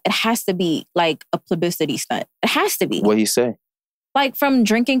says, it has to be like a publicity stunt. It has to be. What he say? Like from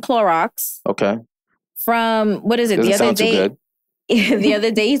drinking Clorox. Okay. From, what is it? The other day. The other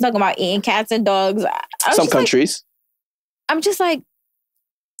day, he's talking about eating cats and dogs. Some countries. I'm just like,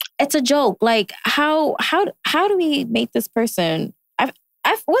 it's a joke. Like, how do we make this person? Wasn't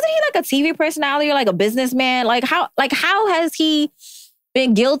he like a TV personality or like a businessman? Like how has he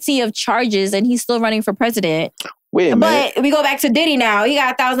been guilty of charges and he's still running for president. Wait a minute. But we go back to Diddy now. He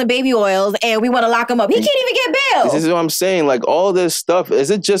got 1,000 baby oils and we want to lock him up. He can't even get bail. This is what I'm saying. Like, all this stuff, is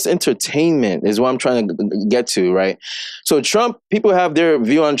it just entertainment is what I'm trying to get to, right? So Trump, people have their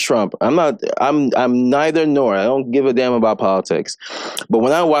view on Trump. I'm neither nor. I don't give a damn about politics. But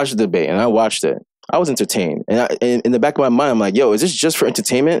when I watched the debate and I watched it, I was entertained. And in the back of my mind, I'm like, yo, is this just for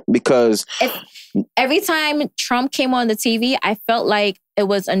entertainment? Because every time Trump came on the TV, I felt like it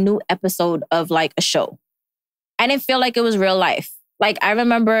was a new episode of like a show. I didn't feel like it was real life. Like, I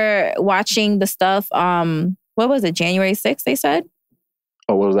remember watching the stuff, what was it, January 6th, they said?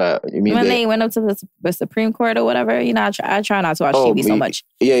 Oh, what was that? You mean when they went up to the Supreme Court or whatever? You know, I try not to watch TV so much.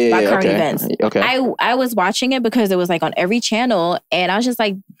 About current events. Okay. I was watching it because it was like on every channel, and I was just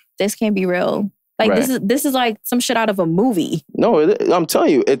like, this can't be real. Like, right. This is like some shit out of a movie. No, I'm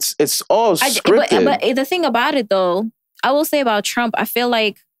telling you, it's all scripted. But the thing about it, though, I will say about Trump, I feel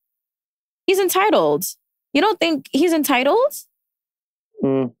like he's entitled. You don't think he's entitled?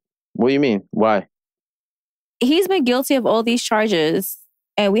 What do you mean? Why? He's been guilty of all these charges,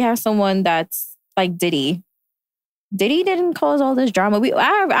 and we have someone that's like Diddy. Diddy didn't cause all this drama.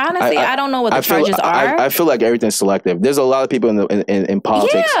 I don't know what the charges are. I feel like everything's selective. There's a lot of people in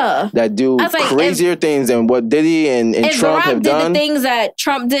politics that do crazier things than what Diddy and Trump have done. If Barack did the things that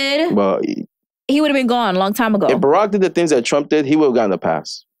Trump did, well, he would have been gone a long time ago. If Barack did the things that Trump did, he would have gotten a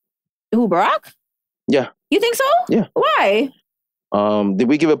pass. Who, Barack? Yeah. You think so? Yeah. Why? Did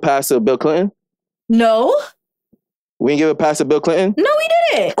we give a pass to Bill Clinton? No. We didn't give a pass to Bill Clinton? No, we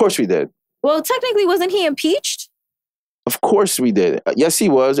didn't. Of course we did. Well, technically, wasn't he impeached? Of course we did. Yes, he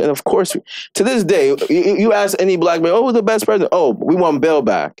was. And of course, to this day, you ask any black man, who's the best president? Oh, we want Bill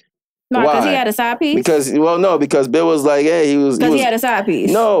back. No, because he had a side piece? Because Bill was like, hey, he had a side piece.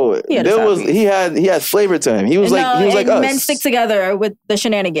 No, he had flavor to him. He was like us. Men stick together with the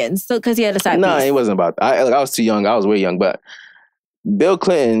shenanigans. So because he had a side piece. Nah, it wasn't about that. I was too young. I was way young, but Bill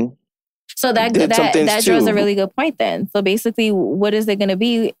Clinton. So that draws a really good point then. So basically, what is it going to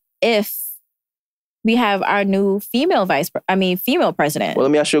be if we have our new female president? Well,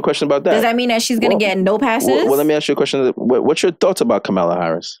 let me ask you a question about that. Does that mean that she's going to get no passes? Well, let me ask you a question. What's your thoughts about Kamala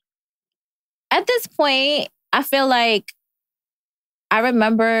Harris? At this point, I feel like I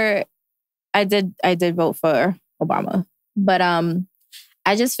remember I did vote for Obama, but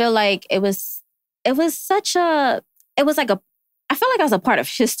I just feel like I feel like I was a part of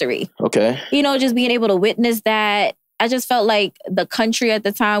history. Okay. You know, just being able to witness that. I just felt like the country at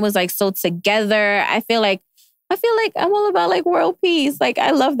the time was like so together. I feel like I'm all about like world peace. Like,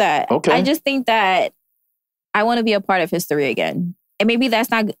 I love that. Okay. I just think that I want to be a part of history again. And maybe that's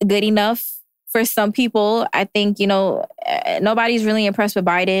not good enough for some people. I think, nobody's really impressed with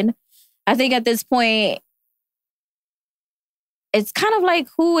Biden. I think at this point, it's kind of like,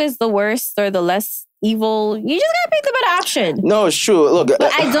 who is the worst or the less evil? You just gotta pick the better option. No, it's true. Look,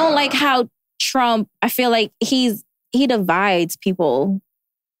 but I don't like how Trump, I feel like he divides people.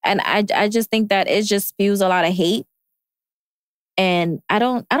 And I just think that it just spews a lot of hate. And I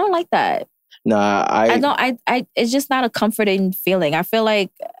don't like that. Nah, it's just not a comforting feeling. I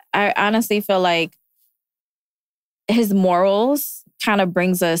honestly feel like his morals kind of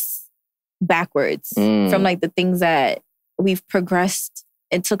brings us backwards from like the things that we've progressed.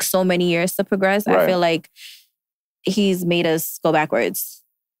 It took so many years to progress. Right. I feel like he's made us go backwards.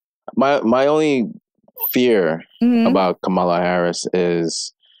 My only fear about Kamala Harris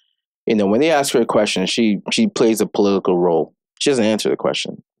is, when they ask her a question, she plays a political role. She doesn't answer the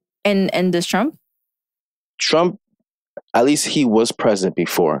question. And does Trump? Trump, at least he was president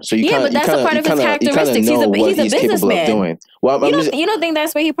before. So but that's a part of his characteristics. He's a businessman. Doing. Well, you don't think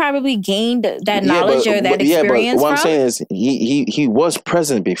that's where he probably gained that knowledge or that experience but what I'm saying is he was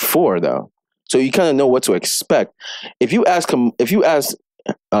president before, though. So you kind of know what to expect. If you ask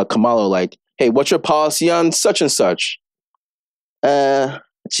Kamala, like, hey, what's your policy on such and such?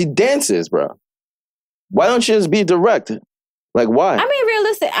 She dances, bro. Why don't you just be direct? Like, why? I mean,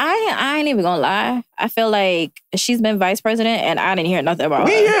 realistic. I ain't even gonna lie. I feel like she's been vice president, and I didn't hear nothing about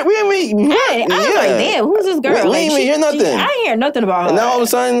her. I was like, damn, who's this girl? We ain't hear nothing. I didn't hear nothing about her. And now all of a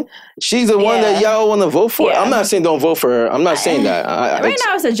sudden, she's the one that y'all want to vote for. Yeah. I'm not saying don't vote for her. I'm not saying that. Right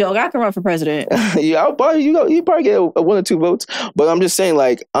now, it's a joke. I can run for president. Yeah, you probably get one or two votes. But I'm just saying,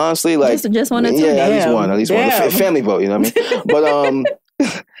 like, honestly, like, just one or two. Yeah, at least one. Family vote. You know what I mean?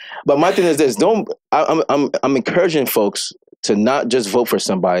 But my thing is this: I'm encouraging folks to not just vote for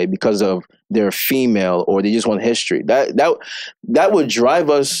somebody because of their female or they just want history. That would drive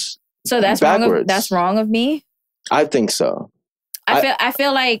us. So that's backwards. That's wrong of me. I think so. I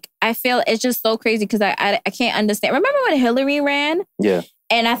feel it's just so crazy because I can't understand. Remember when Hillary ran? Yeah.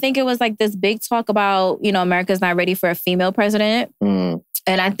 And I think it was like this big talk about, America's not ready for a female president. Mm.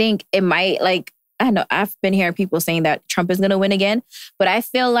 And I think it might, I know I've been hearing people saying that Trump is going to win again. But I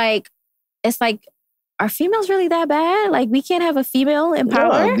feel like it's like, are females really that bad? Like, we can't have a female in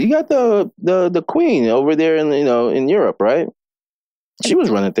power? Yeah, you got the queen over there in Europe, right? She was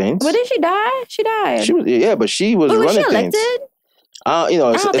running things. But did she die? She died. But she was running things. Was she elected? I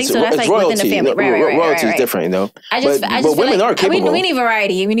don't think so. That's it's like royalty. Within the family. Right. Royalty is different, I just but feel women are capable. We need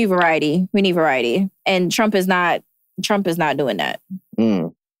variety. We need variety. And Trump is not doing that.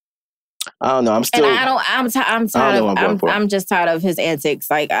 Mm. I don't know. I'm just tired of his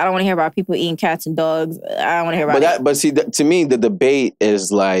antics. Like, I don't want to hear about people eating cats and dogs. I don't want to hear about it. But see, to me, the debate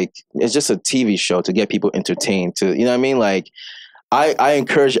is like, it's just a TV show to get people entertained. You know what I mean? Like, I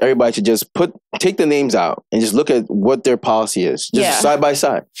encourage everybody to just take the names out and just look at what their policy is, just side by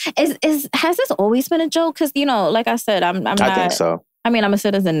side. Has this always been a joke? Because like I said, I'm not. I think so. I mean, I'm a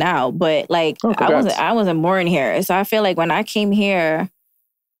citizen now, but I wasn't born here, so I feel like when I came here,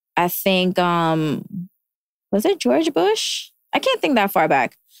 I think was it George Bush? I can't think that far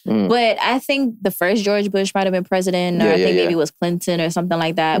back, but I think the first George Bush might have been president, or I think maybe it was Clinton or something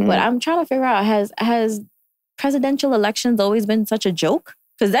like that. But I'm trying to figure out has presidential elections always been such a joke?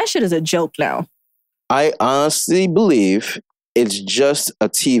 Because that shit is a joke now. I honestly believe it's just a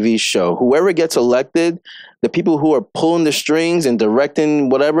TV show. Whoever gets elected, the people who are pulling the strings and directing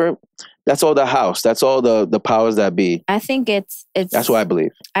whatever, that's all the house. That's all the powers that be. I think it's that's what I believe.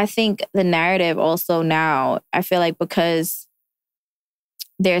 I think the narrative also now, I feel like because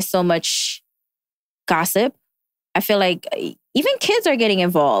there's so much gossip, I feel like even kids are getting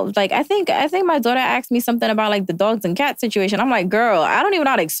involved. Like, I think my daughter asked me something about like the dogs and cats situation. I'm like, girl, I don't even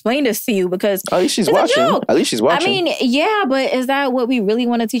know how to explain this to you because at least she's watching. At least she's watching. I mean, yeah, but is that what we really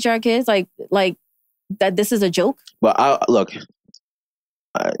want to teach our kids? Like that this is a joke? But or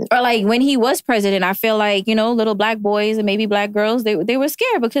like when he was president, I feel like, little black boys and maybe black girls, they were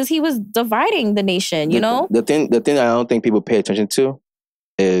scared because he was dividing the nation, The thing I don't think people pay attention to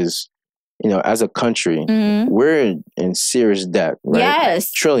is, as a country, we're in serious debt, right?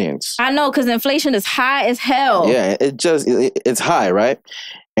 Yes. Trillions. I know, because inflation is high as hell. Yeah, it's high, right?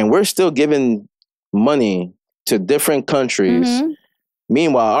 And we're still giving money to different countries. Mm-hmm.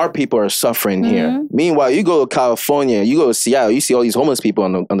 Meanwhile, our people are suffering here. Meanwhile, you go to California, you go to Seattle, you see all these homeless people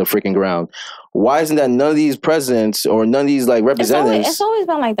on the freaking ground. Why isn't that none of these presidents or none of these representatives? It's always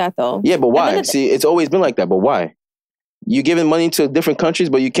been like that, though. Yeah, but why? See, it's always been like that, but why? You giving money to different countries,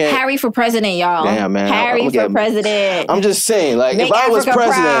 but you can't. Harry for president, y'all. Damn, man. Harry for president. I'm just saying, like, Make if I was Africa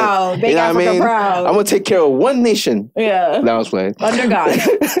president, proud. Make Africa proud. I'm gonna take care of one nation. Yeah. That was playing. Under God.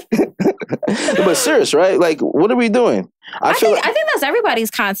 But serious, right? Like, what are we doing? I think that's everybody's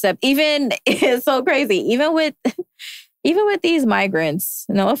concept. Even it's so crazy. Even with these migrants.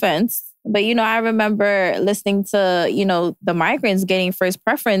 No offense. But, I remember listening to, the migrants getting first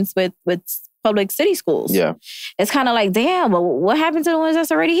preference with public city schools. Yeah. It's kind of like, damn, well, what happened to the ones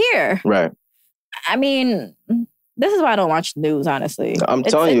that's already here? Right. I mean, this is why I don't watch the news, honestly. I'm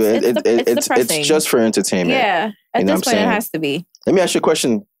telling you, it's just for entertainment. Yeah. At this point, it has to be. Let me ask you a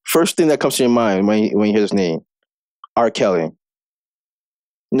question. First thing that comes to your mind when you hear his name, R.Kelly.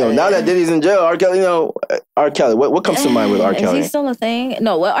 Now that Diddy's in jail, R.Kelly, R.Kelly. What comes to mind with R.Kelly? Is he still a thing?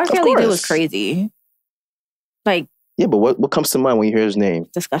 No, what R.Kelly did was crazy. Like. Yeah, but what comes to mind when you hear his name?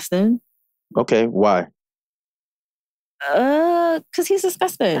 Disgusting. Okay, why? Because he's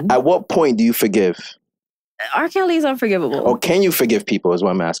disgusting. At what point do you forgive? R. Kelly is unforgivable. Or can you forgive people is what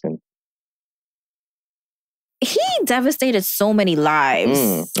I'm asking. He devastated so many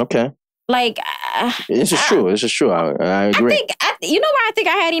lives. Okay. Like... This is true. This is true. I agree. You know where I think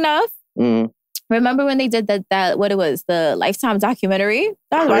I had enough? Remember when they did that what it was, the Lifetime documentary?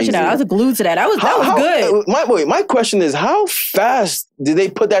 I was watching that. I was glued to that. That was good. My question is, how fast did they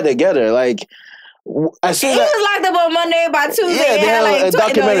put that together? Like, as soon as he was locked up on Monday, by Tuesday. Yeah, they had a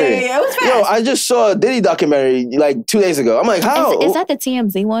documentary. It was fast. Yo, I just saw a Diddy documentary like 2 days ago. I'm like, how? Is that the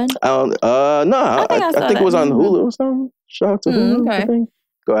TMZ one? No, I think it was on Hulu or something. Shout out to Hulu. Okay.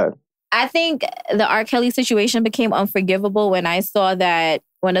 Go ahead. I think the R. Kelly situation became unforgivable when I saw that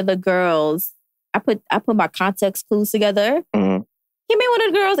one of the girls, I put my context clues together. Mm-hmm. He made one of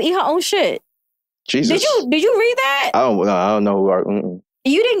the girls eat her own shit. Jesus. Did you read that? I don't know who are.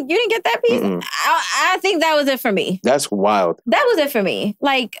 You didn't get that piece? I think that was it for me. That's wild. That was it for me.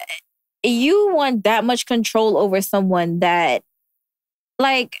 Like, you want that much control over someone that,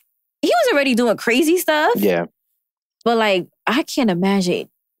 like, he was already doing crazy stuff. Yeah. But, like, I can't imagine.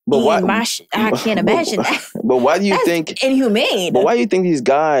 But why? I can't imagine that. But why do you That's think inhumane? But why do you think these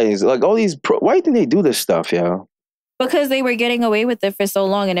guys, like all these, why do you think they do this stuff, yo? Because they were getting away with it for so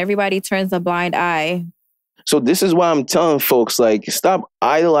long, and everybody turns a blind eye. So this is why I'm telling folks, like, stop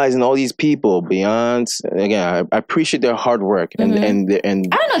idolizing all these people. Beyonce, again, I appreciate their hard work, and I don't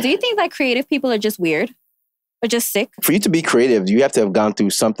know. Do you think that creative people are just weird or just sick? For you to be creative, you have to have gone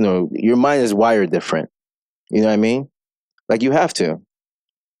through something, or your mind is wired different. You know what I mean? Like, you have to.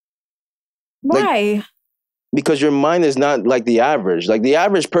 Why? Like, because your mind is not like the average. Like, the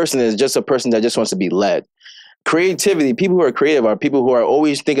average person is just a person that just wants to be led. Creativity, people who are creative are people who are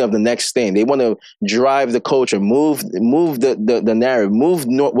always thinking of the next thing. They want to drive the culture, move the narrative,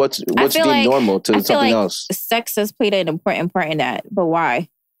 what's deemed normal to something else. Sex has played an important part in that, but why?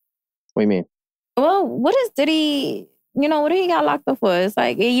 What do you mean? Well, what is Diddy? What do he got locked up for? It's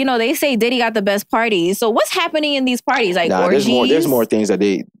like, they say Diddy got the best parties. So what's happening in these parties? Like orgies? There's more things that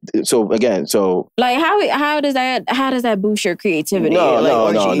they. So like how does that boost your creativity?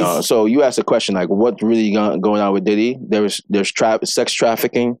 No. So you asked a question like, what really going on with Diddy? There's sex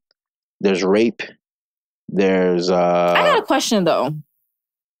trafficking, there's rape, there's. I got a question though.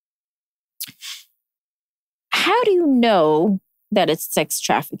 How do you know that it's sex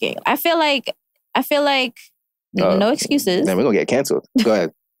trafficking? I feel like. No excuses. Then we're going to get canceled. Go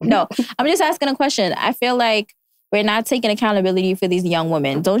ahead. No, I'm just asking a question. I feel like we're not taking accountability for these young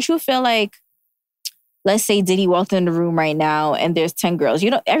women. Don't you feel like, let's say Diddy walked in the room right now and there's 10 girls.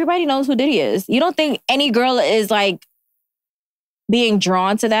 Everybody knows who Diddy is. You don't think any girl is like being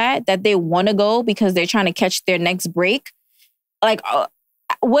drawn to that they want to go because they're trying to catch their next break? Like, I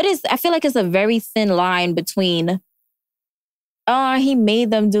feel like it's a very thin line between, oh, he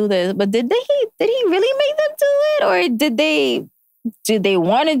made them do this. But did he really make them do it? Or did they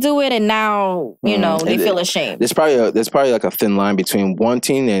want to do it and now, they feel ashamed? There's probably like a thin line between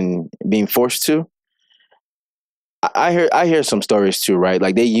wanting and being forced to. I hear some stories too, right?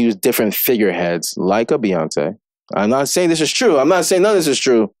 Like they use different figureheads like a Beyonce. I'm not saying this is true. I'm not saying none of this is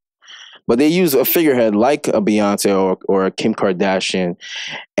true. But they use a figurehead like a Beyonce or a Kim Kardashian,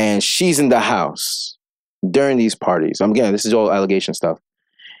 and she's in the house during these parties. Again, this is all allegation stuff.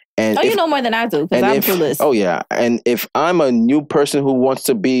 And you know more than I do because I'm clueless. Oh yeah, and if I'm a new person who wants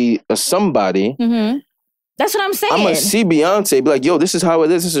to be a somebody, that's what I'm saying. I'm gonna see Beyonce, be like, "Yo, this is how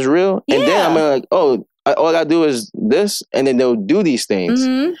it is. This is real." Yeah. And then I'm gonna like, "Oh, all I gotta do is this," and then they'll do these things.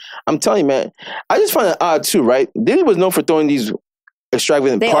 I'm telling you, man. I just find it odd too, right? Diddy was known for throwing these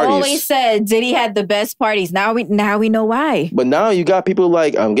extravagant parties. They always said Diddy had the best parties. Now we know why. But now you got people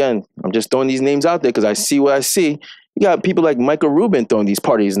like, again, I'm just throwing these names out there because I see what I see. You got people like Michael Rubin throwing these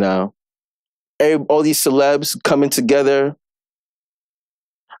parties now. All these celebs coming together.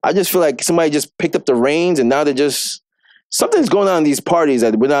 I just feel like somebody just picked up the reins and now something's going on in these parties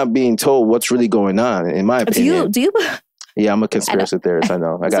that we're not being told what's really going on, in my opinion. Do you Yeah, I'm a conspiracy theorist. I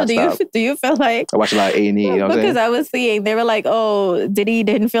know. I gotta stop. Do you feel like I watch a lot of A&E? You know what I'm saying? I was seeing they were like, "Oh, Diddy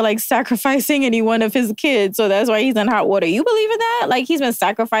didn't feel like sacrificing any one of his kids, so that's why he's in hot water." You believe in that? Like he's been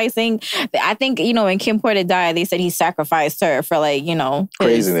sacrificing. I think when Kim Porter died, they said he sacrificed her for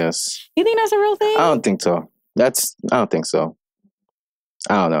craziness. You think that's a real thing? I don't think so. I don't think so.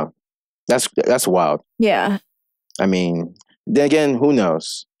 I don't know. That's wild. Yeah. I mean, then again, who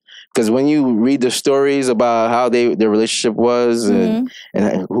knows? Because when you read the stories about how their relationship was and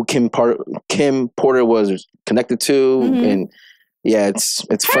who Kim Porter was connected to, and yeah, it's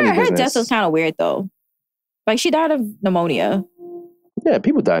funny business. Her death was kind of weird though. Like she died of pneumonia. Yeah,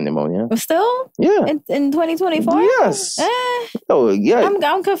 people die of pneumonia. Still? Yeah. In 2024? Yes. Oh yeah.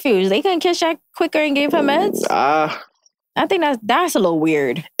 I'm confused. They couldn't catch that quicker and gave her meds. I think that's a little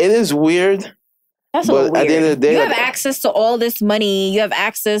weird. It is weird. That's a little weird. At the end of the day, you have access to all this money. You have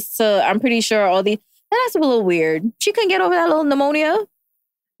access to, I'm pretty sure, all the... That's a little weird. She couldn't get over that little pneumonia.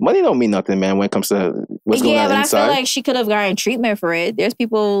 Money don't mean nothing, man, when it comes to what's going on inside. Yeah, but I feel like she could have gotten treatment for it. There's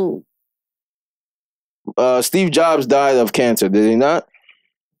people... Steve Jobs died of cancer, did he not?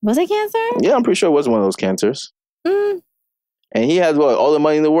 Was it cancer? Yeah, I'm pretty sure it was one of those cancers. And he had, all the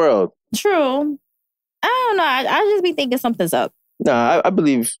money in the world. True. I don't know. I just be thinking something's up. Nah, I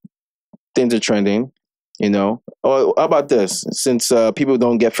believe... things are trending, Or how about this? Since people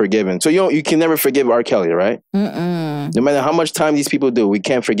don't get forgiven, so you can never forgive R.Kelly, right? No matter how much time these people do, we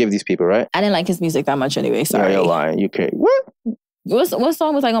can't forgive these people, right? I didn't like his music that much anyway. Sorry, yeah, you're lying. You can't. What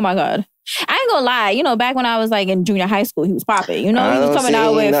song was like? Oh my god! I ain't gonna lie. Back when I was like in junior high school, he was popping. He was coming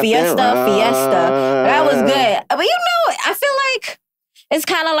out with Fiesta. That was good. But I feel like it's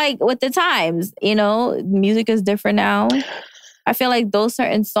kind of like with the times. Music is different now. I feel like those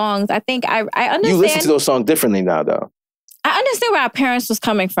certain songs, I think I understand. You listen to those songs differently now, though. I understand where our parents was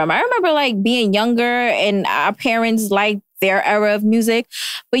coming from. I remember like being younger and our parents liked their era of music.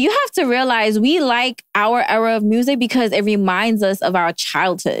 But you have to realize we like our era of music because it reminds us of our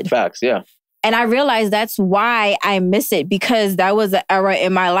childhood. Facts, yeah. And I realized that's why I miss it, because that was an era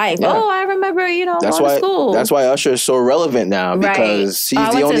in my life. Yeah. Oh, I remember, going to school. That's why Usher is so relevant now, because he's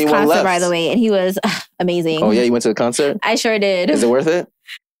the only one left. I went to his concert, by the way, and he was amazing. Oh, yeah? You went to the concert? I sure did. Is it worth it?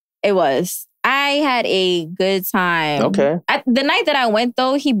 It was. I had a good time. Okay. The night that I went,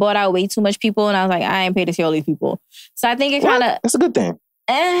 though, he bought out way too much people, and I was like, I ain't paid to see all these people. So I think it kind of... That's a good thing.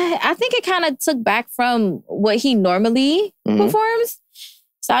 I think it kind of took back from what he normally performs.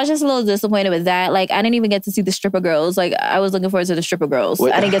 So I was just a little disappointed with that. Like, I didn't even get to see the stripper girls. Like, I was looking forward to the stripper girls.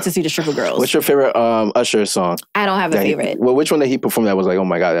 I didn't get to see the stripper girls. What's your favorite Usher song? I don't have a favorite. Which one that he performed that was like, oh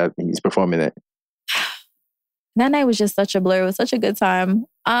my God, he's performing it? That night was just such a blur. It was such a good time.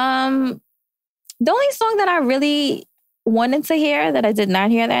 The only song that I really wanted to hear that I did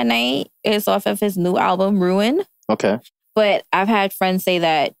not hear that night is off of his new album, Ruin. Okay. But I've had friends say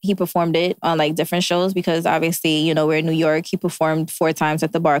that he performed it on like different shows because obviously, we're in New York. He performed 4 times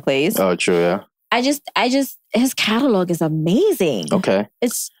at the Barclays. Oh, true, yeah. I just, his catalog is amazing. Okay.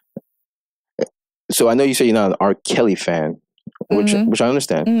 So I know you say you're not an R.Kelly fan, which I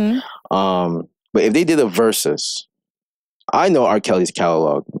understand. Mm-hmm. But if they did a versus, I know R.Kelly's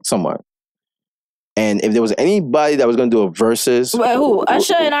catalog somewhat. And if there was anybody that was going to do a versus... Who?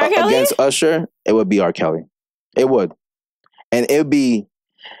 Usher and R.Kelly? Against Usher, it would be R.Kelly. It would. And it would be...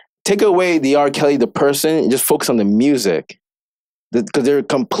 Take away the R.Kelly, the person, and just focus on the music. Because they're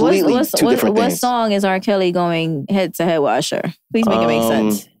completely two different things. What song is R.Kelly going head-to-head with Usher? Please make it make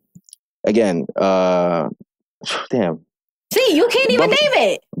sense. Again, damn. See, you can't even name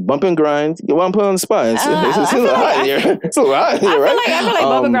it. Bump and Grind. You want to put on the spot. It's a little hot here. It's a little hot here, right? I feel like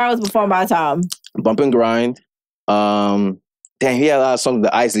Bump and Grind was before my time. Bump and Grind. Damn, he had a lot of songs with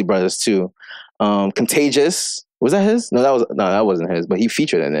the Isley Brothers too. Contagious. Was that his? No, that wasn't his, but he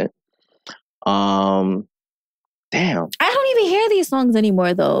featured in it. Damn. I don't even hear these songs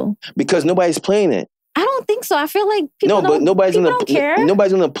anymore though. Because nobody's playing it. I don't think so. I feel like people nobody's don't care.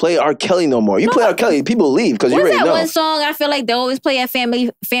 Nobody's gonna play R. Kelly no more. You play R. Kelly, people leave because you already know. What's that one song I feel like they always play at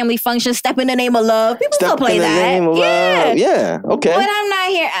family functions? Step in the Name of Love. People still play that. Step in the Name of Love. Yeah, okay. But I'm not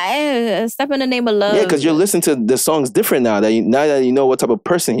here. Step in the Name of Love. Yeah, because you're listening to the songs different now that you know what type of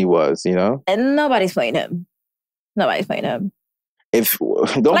person he was. And nobody's playing him. Diddy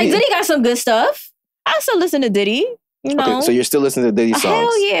got some good stuff. I still listen to Diddy. Okay, so you're still listening to Diddy songs?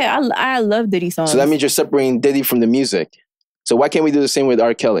 Hell yeah. I love Diddy songs. So that means you're separating Diddy from the music. So why can't we do the same with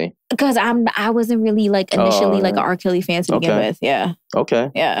R. Kelly? Because I wasn't really initially an R. Kelly fan to begin with. Yeah. Okay.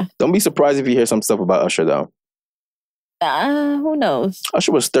 Yeah. Don't be surprised if you hear some stuff about Usher though. Who knows?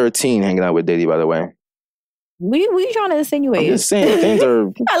 Usher was 13 hanging out with Diddy, by the way. What are you trying to insinuate? I'm just saying things are...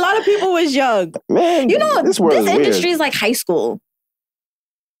 A lot of people was young. Man, this industry is like high school.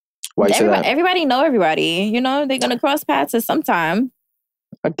 Why you say that? Everybody know everybody. They're going to cross paths at some time.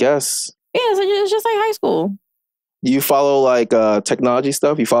 I guess. Yeah, so it's just like high school. Do you follow technology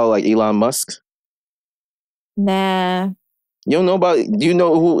stuff? You follow Elon Musk? Nah. You don't know do you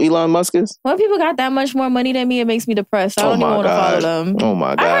know who Elon Musk is? When people got that much more money than me, it makes me depressed. I don't even want to follow them. Oh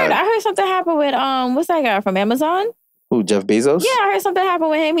my God. I heard something happen with, what's that guy from Amazon? Who, Jeff Bezos? Yeah, I heard something happen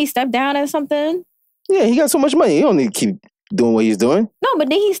with him. He stepped down or something. Yeah, he got so much money. He don't need to keep doing what he's doing. No, but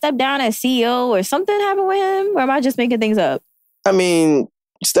then he stepped down as CEO or something happened with him? Or am I just making things up? I mean,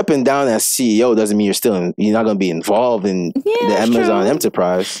 stepping down as CEO doesn't mean you're not going to be involved in the Amazon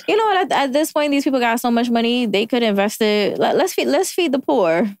enterprise. You know what? At this point, these people got so much money, they could invest it. Let's feed the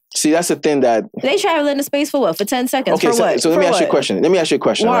poor. See, that's the thing that... They travel into space for what? For 10 seconds? Okay, for what? So let me ask you a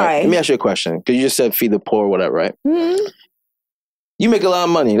question. Why? Right? Let me ask you a question. Because you just said feed the poor or whatever, right? Mm-hmm. You make a lot of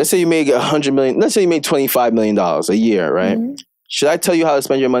money. Let's say you make $100 million. Let's say you make $25 million a year, right? Mm-hmm. Should I tell you how to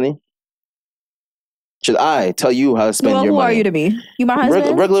spend your money? Should I tell you how to spend your money? Who are you to me? You my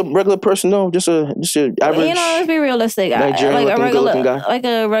husband? Regular person? No, just your average. Let's be realistic. Nigerian looking guy. Like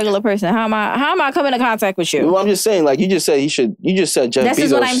a regular person. How am I coming in contact with you? Well, I'm just saying. You just said You just said Jeff Bezos. This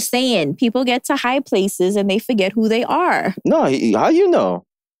is what I'm saying. People get to high places and they forget who they are. No, how you know?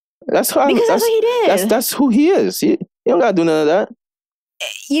 That's what he did. That's who he is. He don't gotta do none of that.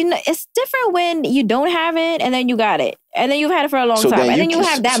 It's different when you don't have it and then you got it. And then you've had it for a long time. And then you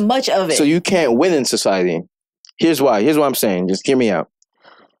have that much of it. So you can't win in society. Here's why. Here's what I'm saying. Just hear me out.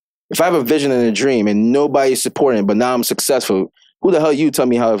 If I have a vision and a dream and nobody's supporting it, but now I'm successful, who the hell you tell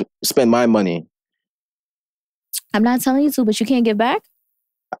me how to spend my money? I'm not telling you to, but you can't give back?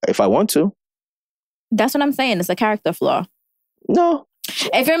 If I want to. That's what I'm saying. It's a character flaw. No.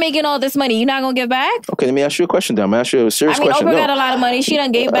 If you're making all this money, you're not gonna give back? Okay, let me ask you a question. Then I'm gonna ask you a serious question. Oprah got a lot of money. She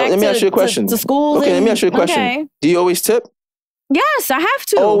done gave back. Let me ask you a question. To schools. Okay, let me ask you a question. Okay. Do you always tip? Yes, I have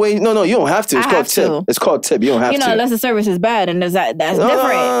to. Always? No, you don't have to. It's called tip. It's called tip. You don't have to. Unless the service is bad, and that's different.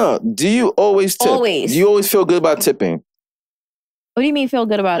 No. Do you always tip? Always. Do you always feel good about tipping? What do you mean feel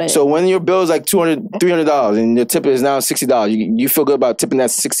good about it? So when your bill is like $200, $300 and your tip is now $60, you feel good about tipping that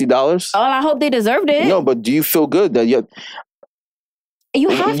 $60? Oh, I hope they deserved it. No, but do you feel good that you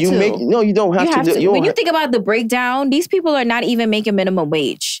have to. No, you don't have to. When you think about the breakdown, these people are not even making minimum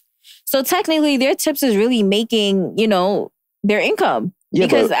wage. So technically, their tips is really making, their income. Yeah,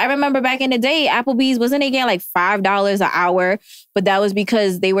 because I remember back in the day, Applebee's wasn't they getting like $5 an hour, but that was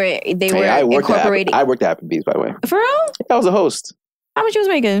because they were incorporating. I worked at Applebee's, by the way. For real? I was a host. How much you was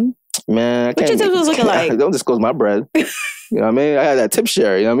making? Man, what your tips was looking like? Don't disclose my bread. You know what I mean? I had that tip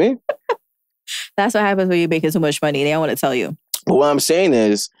share. You know what I mean? That's what happens when you're making so much money. They don't want to tell you. But what I'm saying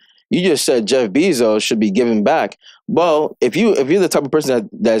is, you just said Jeff Bezos should be giving back. Well, if you're the type of person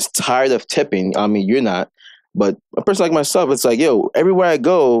that's tired of tipping, I mean, you're not. But a person like myself, it's like, everywhere I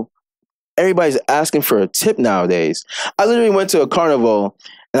go, everybody's asking for a tip nowadays. I literally went to a carnival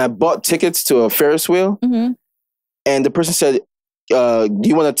and I bought tickets to a Ferris wheel. Mm-hmm. And the person said, do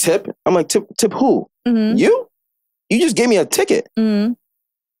you want a tip? I'm like, tip who? Mm-hmm. You? You just gave me a ticket. Mm-hmm.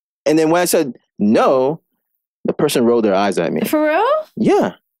 And then when I said no, the person rolled their eyes at me. For real?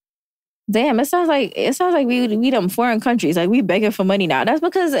 Yeah. Damn, it sounds like we them foreign countries. Like we begging for money now. That's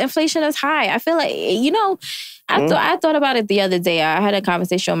because inflation is high. I feel like, I thought about it the other day. I had a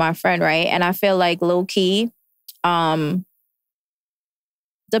conversation with my friend, right? And I feel like low key,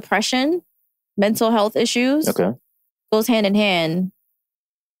 depression, mental health issues goes hand in hand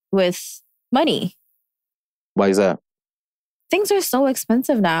with money. Why is that? Things are so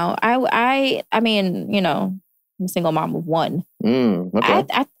expensive now. I mean, I'm a single mom of one.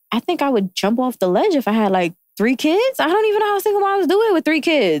 I think I would jump off the ledge if I had like 3 kids. I don't even know how single moms do it with 3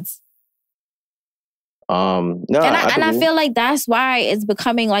 kids. No, I feel like that's why it's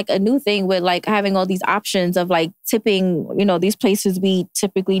becoming like a new thing with like having all these options of like tipping, these places we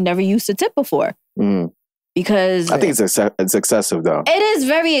typically never used to tip before. Because I think it's excessive though. It is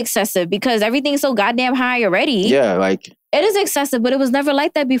very excessive because everything's so goddamn high already. Yeah, like it is excessive, but it was never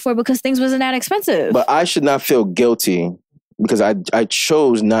like that before because things wasn't that expensive. But I should not feel guilty because I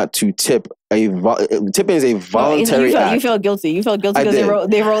chose not to tip. Tipping is a voluntary act. You feel guilty. You felt guilty because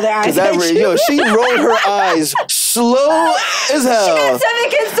they rolled their eyes at you. She rolled her eyes slow as hell. She got 7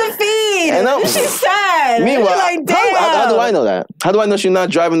 kids to feed. And she's sad. Meanwhile, like, damn. How do I know that? How do I know she's not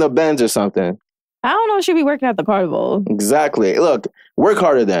driving the Benz or something? I don't know. She'll be working at the carnival. Exactly. Look, work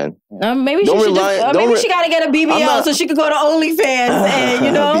harder then. Maybe she should maybe she got to get a BBL so she could go to OnlyFans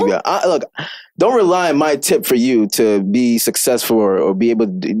and, look, don't rely on my tip for you to be successful or be able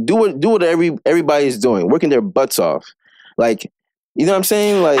to do what everybody's doing, working their butts off. Like, you know what I'm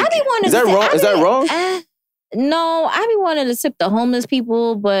saying? Like, is that wrong? Is that wrong? No, I be wanting to tip the homeless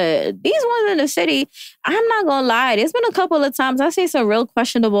people, but these ones in the city, I'm not gonna lie. There's been a couple of times I see some real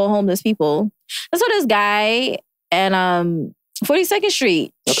questionable homeless people. That's what this guy at 42nd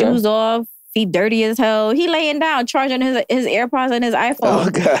Street, shoes off, feet dirty as hell. He laying down, charging his AirPods and his iPhone. Oh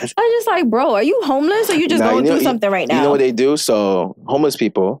God! I'm just like, bro, are you homeless or you just going through something right now? You know what they do? So homeless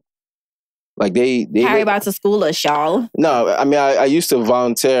people, like they carry about to school us, y'all. No, I mean I used to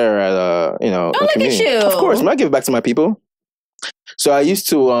volunteer at Oh, look at you! Of course, I give it back to my people. So I used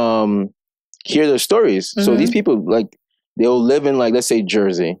to hear their stories. Mm-hmm. So these people, like, they'll live in, like, let's say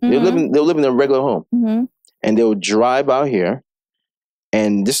Jersey. Mm-hmm. They'll live in a regular home, mm-hmm. and they'll drive out here.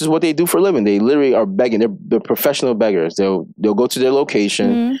 And this is what they do for a living. They literally are begging. They're professional beggars. They'll go to their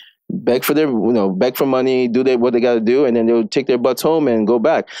location, mm-hmm. beg for money, do what they got to do, and then they'll take their butts home and go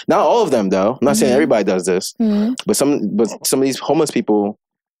back. Not all of them, though. I'm not saying everybody does this, but some of these homeless people,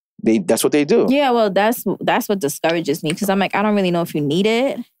 that's what they do. Yeah, well, that's what discourages me because I'm like, I don't really know if you need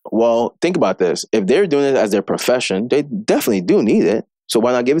it. Well, think about this. If they're doing it as their profession, they definitely do need it. So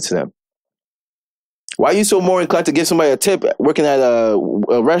why not give it to them? Why are you so more inclined to give somebody a tip working at a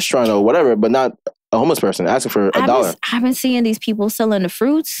restaurant or whatever, but not a homeless person asking for $1? I've been seeing these people selling the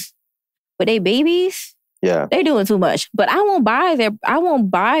fruits with their babies. Yeah, they're doing too much. But I won't buy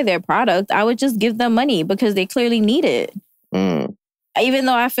their product. I would just give them money because they clearly need it. Even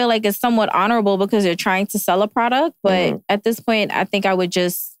though I feel like it's somewhat honorable because they're trying to sell a product, but at this point, I think I would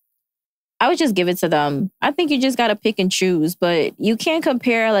just give it to them. I think you just got to pick and choose, but you can't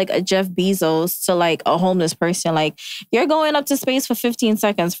compare like a Jeff Bezos to like a homeless person. Like you're going up to space for 15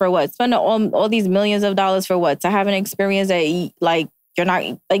 seconds for what? Spending all these millions of dollars for what? To have an experience that like you're not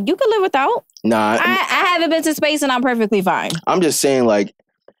like you could live without. Nah, I never been to space and I'm perfectly fine. I'm just saying, like,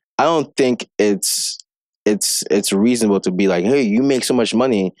 I don't think it's reasonable to be like, hey, you make so much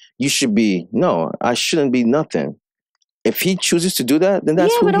money, you should be. No, I shouldn't be nothing. If he chooses to do that, then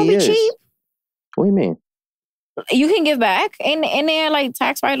that's who but don't he be is. cheap. What do you mean? You can give back, and there are like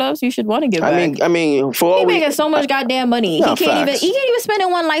tax write-offs. You should want to give back. I mean, for all he making so much goddamn money. No, he can't even spend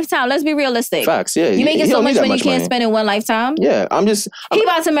in one lifetime. Let's be realistic. Facts, yeah. You making so much money you can't spend in one lifetime. Yeah, he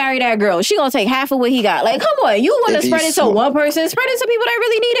about to marry that girl. She gonna take half of what he got. Like, come on, you want to spread it to one person? Spread it to people that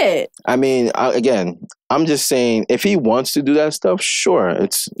really need it. I mean, again, I'm just saying, if he wants to do that stuff, sure,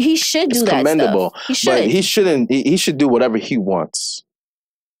 he should do that. Commendable. Stuff. He should. But he shouldn't. He should do whatever he wants.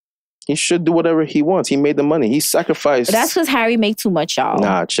 He should do whatever he wants. He made the money. He sacrificed. But that's because Harry make too much, y'all.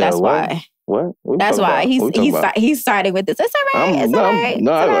 Nah, chill. That's why. What? That's why he's siding with this. It's all right. It's all right.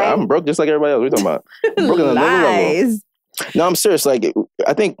 No, I'm broke just like everybody else. What are you talking about? I'm broke on another level. No, I'm serious. Like,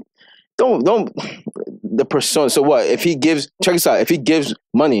 I think don't the persona. So what? If he gives, check this out. If he gives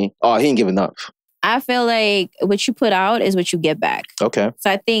money, he ain't give enough. I feel like what you put out is what you get back. Okay.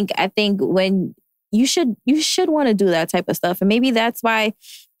 So I think when you should want to do that type of stuff, and maybe that's why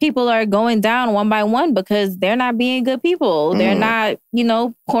people are going down one by one, because they're not being good people. They're not,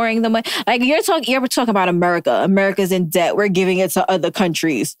 pouring the money. Like you're talking about America. America's in debt. We're giving it to other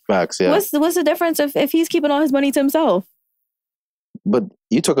countries. Facts, yeah. What's the difference if he's keeping all his money to himself? But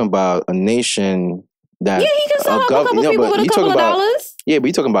you're talking about a nation that... Yeah, he can still help a couple people with a couple of dollars. Yeah, but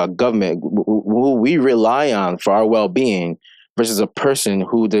you're talking about government who we rely on for our well-being versus a person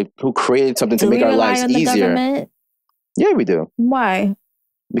who created something to make our lives easier. Government? Yeah, we do. Why?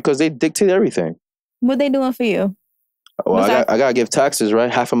 Because they dictate everything. What they doing for you? Well, I gotta give taxes,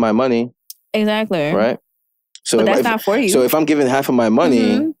 right? Half of my money. Exactly. Right? So but that's not for you. So if I'm giving half of my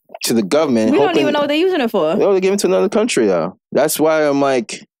money to the government... We don't even know what they're using it for. No, they're giving it to another country, though. That's why I'm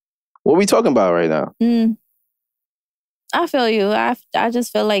like, what are we talking about right now? I feel you. I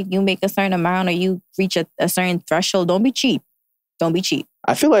just feel like you make a certain amount or you reach a certain threshold. Don't be cheap. Don't be cheap.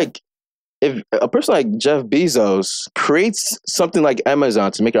 I feel like if a person like Jeff Bezos creates something like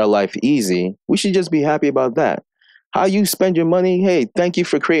Amazon to make our life easy, we should just be happy about that. How you spend your money, hey, thank you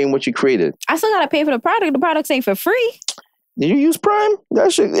for creating what you created. I still got to pay for the product. The products ain't for free. Did you use Prime?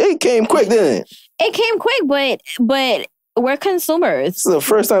 That shit, it came quick, didn't it? It came quick, but we're consumers. This is the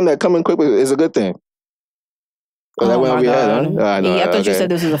first time that coming quick is a good thing. Oh that went over your head, huh? I thought you said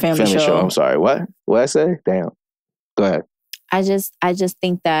this was a family show. I'm sorry. What? What'd I say? Damn. Go ahead. I just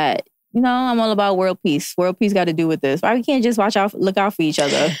think that, I'm all about world peace. World peace got to do with this. Why we can't just look out for each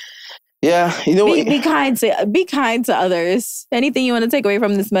other? Yeah, be kind to others. Anything you want to take away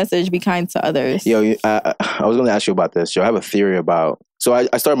from this message, be kind to others. Yo, I was going to ask you about this. Yo, I have a theory about. So I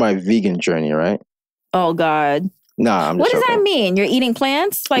started my vegan journey, right? Oh God. Nah, I'm just What does joking. that mean? You're eating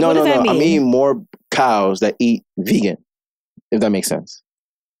plants? Like, no, what does that mean? I'm eating more cows that eat vegan. If that makes sense.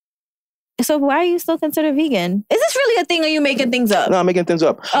 So why are you still considered vegan? Is this really a thing or are you making things up? No, I'm making things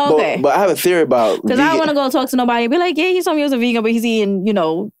up. Oh, okay. But I have a theory about because I don't want to go talk to nobody and be like, yeah, he told me he was a vegan, but he's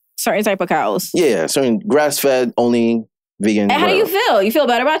eating, certain type of cows. Yeah, certain grass-fed only vegan. And how do you feel? You feel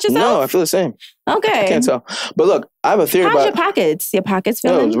better about yourself? No, I feel the same. Okay. I can't tell. But look, I have a theory about... How's your pockets? Your pockets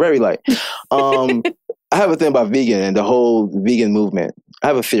feeling? No, it's very light. I have a thing about vegan and the whole vegan movement. I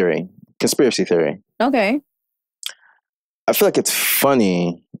have a theory. Conspiracy theory. Okay. I feel like it's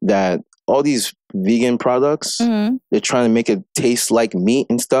funny that all these vegan products, they're trying to make it taste like meat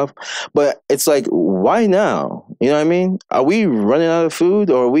and stuff. But it's like, why now? You know what I mean? Are we running out of food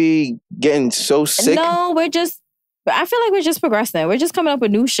or are we getting so sick? No, I feel like we're just progressing. We're just coming up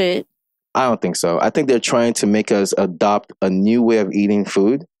with new shit. I don't think so. I think they're trying to make us adopt a new way of eating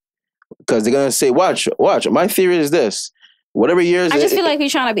food. Because they're going to say, watch. My theory is this. Whatever years... I just feel like we're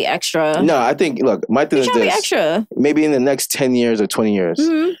trying to be extra. No, I think, look, my thing is this. We're trying to be extra. Maybe in the next 10 years or 20 years,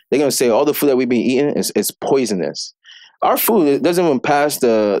 they're going to say all the food that we've been eating is poisonous. Our food, it doesn't even pass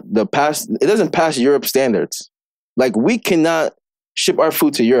it doesn't pass Europe standards. Like, we cannot ship our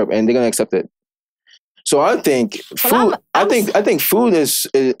food to Europe and they're going to accept it. So I think food, I think food is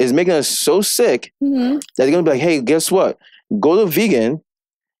making us so sick that they're going to be like, hey, guess what? Go to vegan.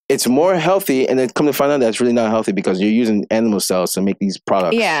 It's more healthy, and then come to find out that it's really not healthy because you're using animal cells to make these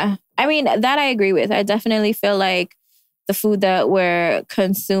products. Yeah. I mean, that I agree with. I definitely feel like the food that we're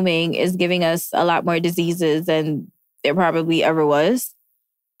consuming is giving us a lot more diseases than there probably ever was.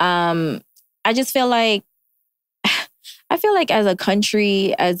 I just feel like, as a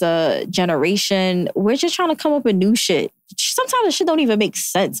country, as a generation, we're just trying to come up with new shit. Sometimes the shit don't even make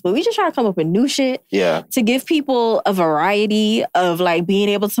sense, but we just try to come up with new shit. Yeah. To give people a variety of like being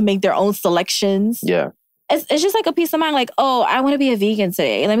able to make their own selections. Yeah. It's just like a peace of mind. Like, oh, I want to be a vegan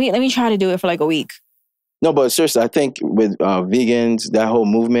today. Let me try to do it for like a week. No, but seriously, I think with vegans, that whole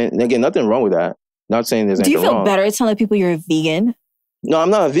movement, and again, nothing wrong with that. Not saying there's anything wrong. Do you feel better telling people you're a vegan? No, I'm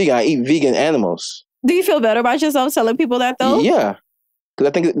not a vegan. I eat vegan animals. Do you feel better about yourself telling people that though? Yeah. Because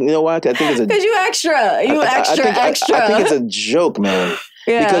I think, you know why? I think it's a... Because you extra. Extra. I think it's a joke, man.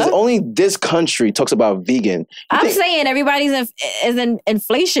 Yeah. Because only this country talks about vegan. I'm saying everybody's is in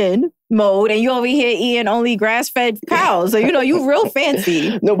inflation mode and you over here eating only grass-fed cows. So, you real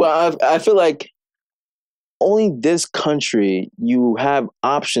fancy. No, but I feel like only this country, you have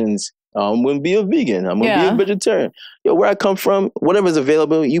options. I'm going to be a vegan. I'm going to be a vegetarian. Where I come from, whatever's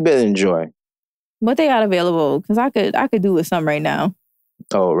available, you better enjoy. What they got available? Because I could do with some right now.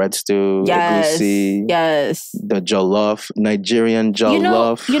 Oh, red stew, egusi, yes, the jollof, Nigerian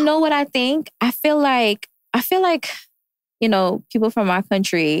jollof. You know what I think? I feel like, people from my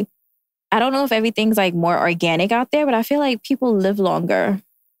country, I don't know if everything's like more organic out there, but I feel like people live longer.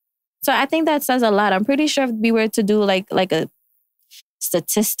 So I think that says a lot. I'm pretty sure if we were to do like a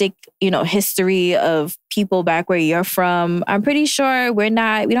statistic, history of people back where you're from, I'm pretty sure we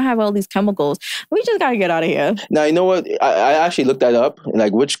don't have all these chemicals. We just gotta get out of here. Now, you know what? I actually looked that up.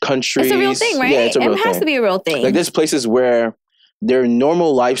 Like which countries. It's a real thing, right? Yeah, it's a real thing. It has to be a real thing. Like there's places where their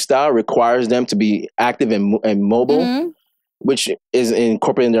normal lifestyle requires them to be active and mobile, which is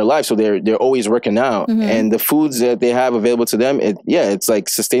incorporated in their life. So they're always working out. And the foods that they have available to them, it's like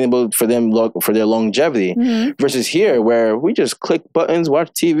sustainable for them for their longevity. Versus here where we just click buttons,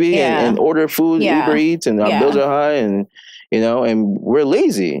 watch TV and order food, Uber Eats, and our bills are high and we're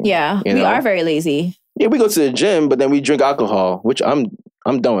lazy. Yeah, we are very lazy. Yeah, we go to the gym, but then we drink alcohol, which I'm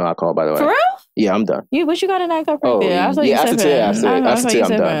done with alcohol, by the way. For real? Yeah, I'm done. What you got in that cup right there? After today, I'm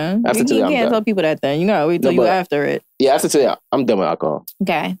done. After today, you can't tell people that then. You gotta wait till you after it. Yeah, after today, I'm done with alcohol.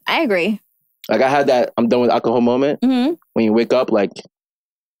 Okay, I agree. Like I had that I'm done with alcohol moment when you wake up, like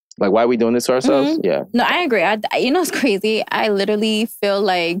why are we doing this to ourselves? Yeah. No, I agree. It's crazy. I literally feel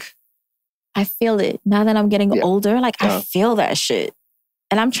like I feel it now that I'm getting older. Like I feel that shit.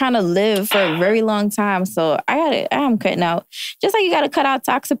 And I'm trying to live for a very long time. So I am cutting out. Just like you got to cut out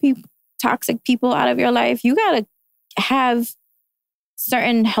toxic people out of your life, you got to have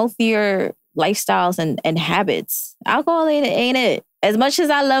certain healthier lifestyles and habits. Alcohol ain't it. As much as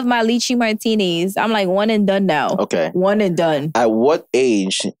I love my lychee martinis, I'm like one and done now. Okay. One and done. At what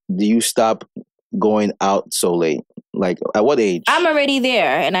age do you stop going out so late? Like, at what age? I'm already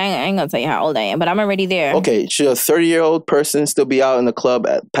there. And I ain't going to tell you how old I am, but I'm already there. Okay. Should a 30-year-old person still be out in the club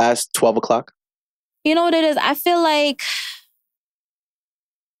at past 12 o'clock? You know what it is? I feel like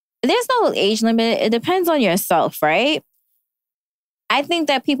there's no age limit. It depends on yourself, right? I think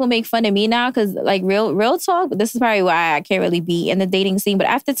that people make fun of me now because, like, real talk, this is probably why I can't really be in the dating scene. But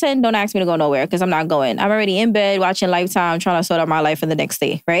after 10, don't ask me to go nowhere because I'm not going. I'm already in bed watching Lifetime, trying to sort out my life for the next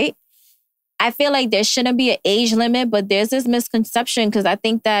day, right? I feel like there shouldn't be an age limit, but there's this misconception because I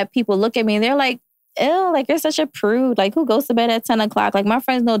think that people look at me and they're like, ew, like you're such a prude. Like who goes to bed at 10 o'clock? Like my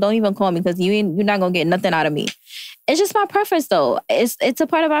friends know, don't even call me because you're not going to get nothing out of me. It's just my preference though. It's a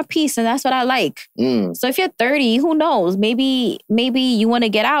part of our peace and that's what I like. So if you're 30, who knows? Maybe you want to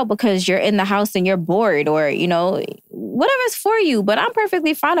get out because you're in the house and you're bored or, whatever's for you. But I'm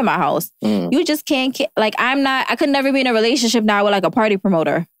perfectly fine in my house. You just can't, I could never be in a relationship now with like a party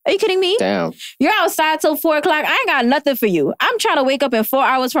promoter. Are you kidding me? Damn. You're outside till 4 o'clock. I ain't got nothing for you. I'm trying to wake up in 4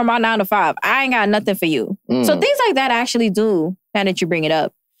 hours from my 9 to 5. I ain't got nothing for you. So things like that actually do, now that you bring it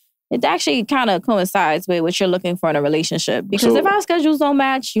up, it actually kind of coincides with what you're looking for in a relationship. Because if our schedules don't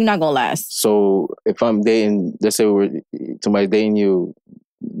match, you're not going to last. So if I'm dating, let's say somebody dating you,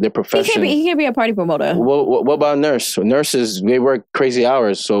 their profession. He can't be a party promoter. What about a nurse? Nurses, they work crazy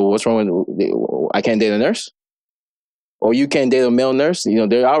hours. So what's wrong with, I can't date a nurse? Or you can't date a male nurse?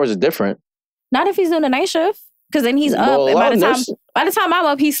 Their hours are different. Not if he's doing a night shift. Because then he's up. And by the time I'm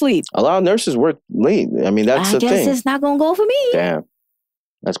up, he's asleep. A lot of nurses work late. I mean, that's the thing. I guess it's not going to go for me. Damn.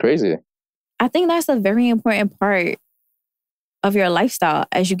 That's crazy. I think that's a very important part of your lifestyle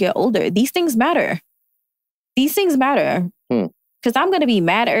as you get older. These things matter. Because I'm going to be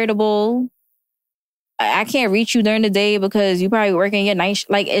mad irritable. I can't reach you during the day because you probably working your night.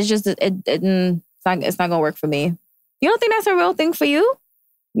 It's just, it's not going to work for me. You don't think that's a real thing for you?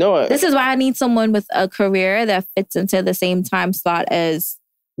 No. This is why I need someone with a career that fits into the same time slot as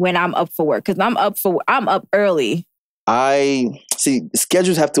when I'm up for work. Because I'm up early. I see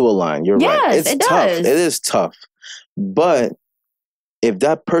schedules have to align. You're right. It's tough. It is tough. But if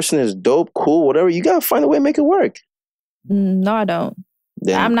that person is dope, cool, whatever, you gotta find a way to make it work. No, I don't.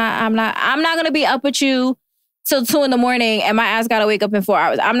 I'm not gonna be up with you till 2 a.m. and my ass gotta wake up in 4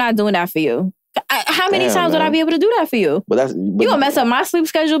 hours. I'm not doing that for you. How many times would I be able to do that for you? But you gonna mess up my sleep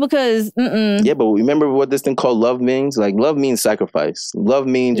schedule because yeah, but remember what this thing called love means? Like love means sacrifice. Love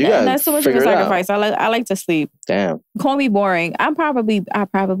means you gotta that's so much of a sacrifice. I like to sleep. Damn. Call me boring. I probably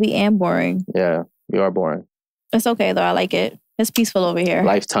am boring. Yeah, you are boring. It's okay though. I like it. It's peaceful over here.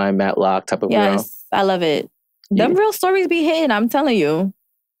 Lifetime Matlock type of girl. Yes, I love it. Them real stories be hitting, I'm telling you.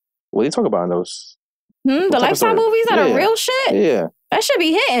 What do you talk about in those? The Lifetime movies that are real shit? Yeah. That should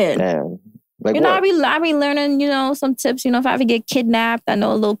be hitting. Damn. Like I be learning, some tips. If I ever get kidnapped, I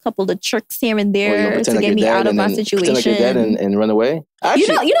know a little couple of tricks here and there to get me out of my situation. Pretend like you're dead and run away?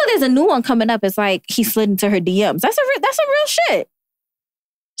 Actually, there's a new one coming up. It's like he slid into her DMs. That's a real shit.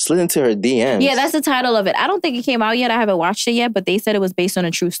 Slid into her DMs. Yeah, that's the title of it. I don't think it came out yet. I haven't watched it yet, but they said it was based on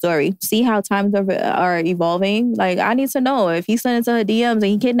a true story. See how times are evolving? Like, I need to know if he slid into her DMs and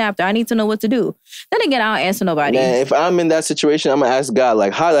he kidnapped her, I need to know what to do. Then again, I don't answer nobody. Man, if I'm in that situation, I'm going to ask God,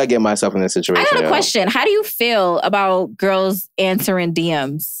 like, how did I get myself in this situation? I got a question. How do you feel about girls answering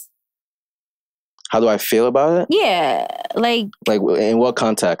DMs? How do I feel about it? Yeah, like in what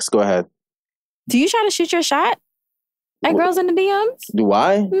context? Go ahead. Do you try to shoot your shot at girls in the DMs? Do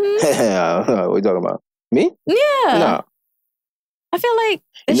I? Mm-hmm. What are you talking about? Me? Yeah. No. I feel like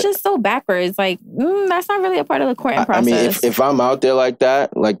it's just so backwards. Like, that's not really a part of the courting process. I mean, if I'm out there like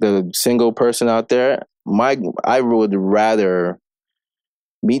that, like the single person out there, I would rather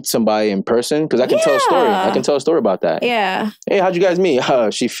meet somebody in person because I can tell a story. I can tell a story about that. Yeah. Hey, how'd you guys meet?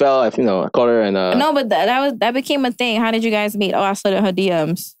 She fell. I caught her and. No, but that became a thing. How did you guys meet? Oh, I slid in her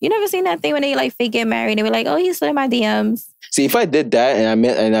DMs. You never seen that thing when they like fake get married? They were like, oh, he slid in my DMs. See, if I did that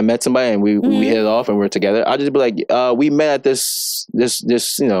and I met somebody and we hit it off and we're together, I'd just be like, we met at this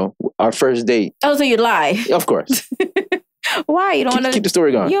our first date. Oh, so you'd lie? Of course. Why? You don't want to keep the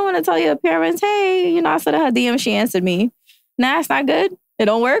story going. You don't want to tell your parents, hey, I slid in her DMs. She answered me. Nah, it's not good. It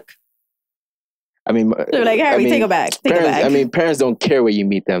don't work. I mean, they're like, Harry, take it back. Take it back. I mean, parents don't care where you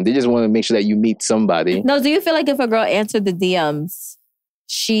meet them. They just want to make sure that you meet somebody. No, do you feel like if a girl answered the DMs,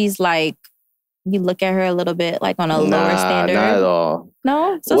 she's like, you look at her a little bit like on a lower standard? Not at all.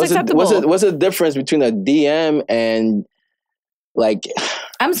 No? So it's acceptable. What's the difference between a DM and like...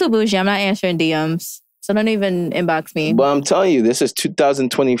 I'm so bougie. I'm not answering DMs. So don't even inbox me. But I'm telling you, this is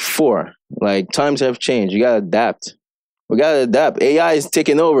 2024. Like, times have changed. You got to adapt. We got to adapt. AI is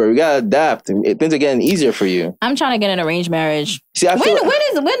taking over. We got to adapt. Things are getting easier for you. I'm trying to get an arranged marriage. See, when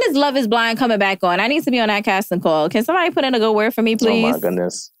is Love is Blind coming back on? I need to be on that casting call. Can somebody put in a good word for me, please? Oh, my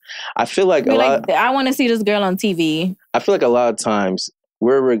goodness. I feel like I want to see this girl on TV. I feel like a lot of times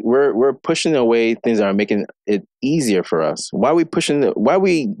we're pushing away things that are making it easier for us. Why are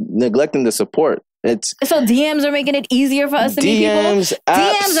we neglecting the support? So DMs are making it easier for us to meet people? Apps,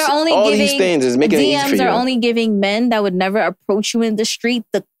 DMs are only all these things is making it easier for you. DMs are only giving men that would never approach you in the street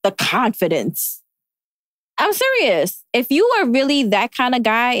the confidence. I'm serious. If you are really that kind of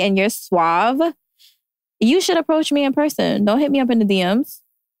guy and you're suave, you should approach me in person. Don't hit me up in the DMs.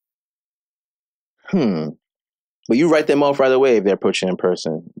 But you write them off right away if they're approaching in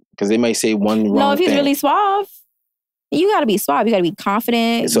person. Because they might say one wrong thing. No, if he's really suave. You got to be suave. You got to be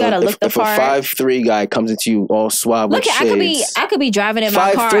confident. So you got to look the part. If a 5'3" guy comes into you all suave with shades. I could be driving in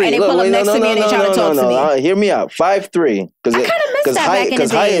my car and they pull up next to me and they try to talk to me. Hear me out. 5'3". I kind of missed that back in the days.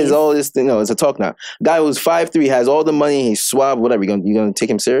 Because height is all this, it's a talk now. Guy who's 5'3", has all the money, he's suave, whatever. You gonna take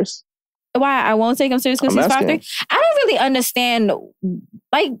him serious? Why? I won't take him serious because he's 5'3"? I don't really understand.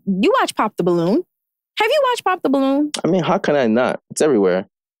 Like, you watch Pop the Balloon. Have you watched Pop the Balloon? I mean, how can I not? It's everywhere.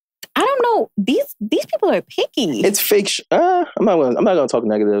 I don't know. These people are picky. It's fake. I'm not gonna talk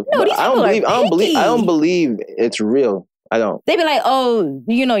negative. No, these people are picky. I don't believe it's real. I don't. They be like, oh,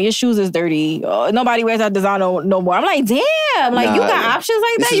 your shoes is dirty. Oh, nobody wears that design no more. I'm like, damn. Like, you got options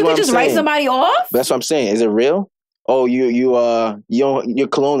like that? You can just write somebody off? That's what I'm saying. Is it real? Oh, your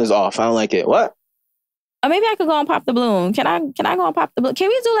cologne is off. I don't like it. What? Or maybe I could go on Pop the Balloon. Can I go on Pop the Balloon? Can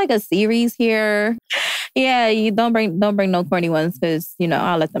we do like a series here? Yeah, you don't bring no corny ones because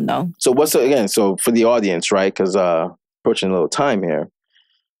I'll let them know. So so for the audience, right? Because approaching a little time here.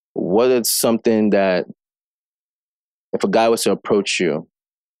 What is something that if a guy was to approach you,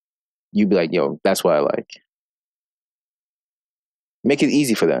 you'd be like, yo, that's what I like. Make it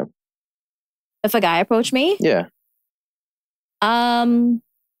easy for them. If a guy approached me? Yeah. I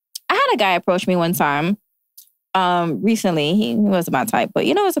had a guy approach me one time. Recently, he wasn't my type, but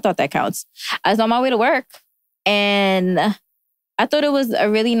I thought that counts. I was on my way to work and I thought it was a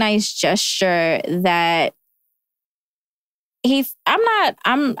really nice gesture that I'm not,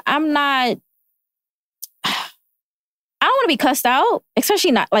 I don't want to be cussed out,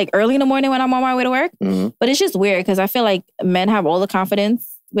 especially not like early in the morning when I'm on my way to work. Mm-hmm. But it's just weird because I feel like men have all the confidence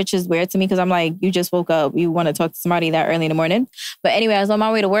which is weird to me because I'm like, you just woke up. You want to talk to somebody that early in the morning. But anyway, I was on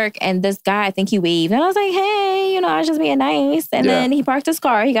my way to work and this guy, I think he waved. And I was like, hey, I was just being nice. And then he parked his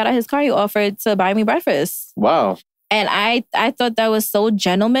car. He got out his car. He offered to buy me breakfast. Wow. And I thought that was so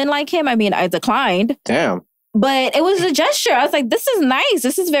gentleman like him. I mean, I declined. Damn. But it was a gesture. I was like, this is nice.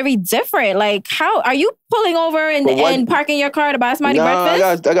 This is very different. Like, how are you pulling over and parking your car to buy somebody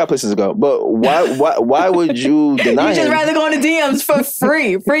breakfast? I got places to go. But why would you deny You just him? rather go on the DMs for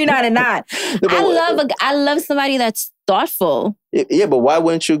free 99. I love somebody that's thoughtful. Yeah, but why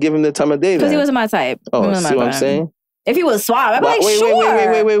wouldn't you give him the time of day? Because he wasn't my type. Oh, see what I'm saying? If he was suave, I'd be like,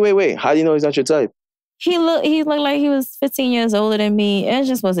 sure. Wait. How do you know he's not your type? He looked like he was 15 years older than me. It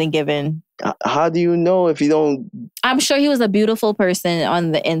just wasn't given. How do you know if you don't? I'm sure he was a beautiful person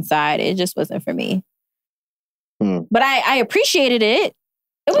on the inside. It just wasn't for me. But I appreciated it.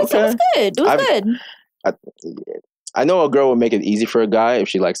 It was good. It was good. I know a girl would make it easy for a guy if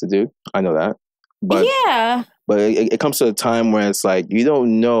she likes the dude. I know that. But yeah. But it comes to a time where it's like you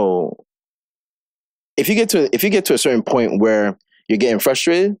don't know. If you get to a certain point where you're getting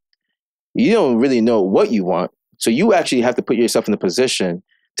frustrated, you don't really know what you want. So you actually have to put yourself in a position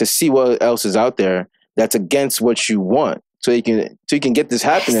to see what else is out there that's against what you want. So you can get this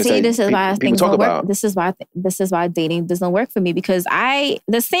happiness. See, this is why people talk about. This is why dating doesn't work for me because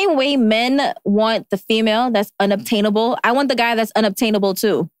the same way men want the female that's unobtainable, I want the guy that's unobtainable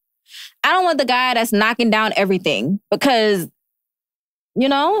too. I don't want the guy that's knocking down everything because, I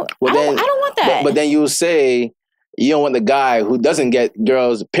don't want that. But then you'll say you don't want the guy who doesn't get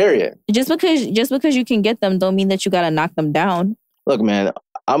girls, period. Just because you can get them don't mean that you got to knock them down. Look, man,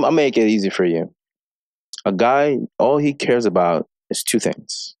 I'll make it easy for you. A guy, all he cares about is two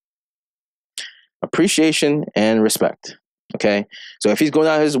things. Appreciation and respect. Okay? So if he's going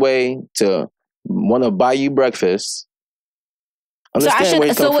out his way to want to buy you breakfast, understand where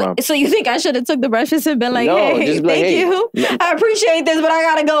he's coming from. So you think I should have took the breakfast and been like, hey, just be like, thank you. I appreciate this, but I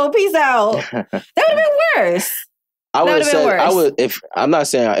got to go. Peace out. That would have been worse. I'm not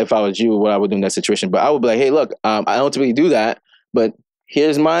saying if I was you, what I would do in that situation, but I would be like, hey, look, I don't typically do that, but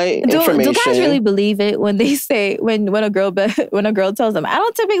here's my information. Do guys really believe it when they say when a girl tells them, I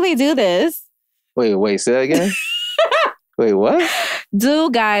don't typically do this? Wait, say that again? Wait, what?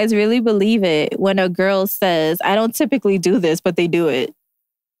 Do guys really believe it when a girl says, I don't typically do this, but they do it?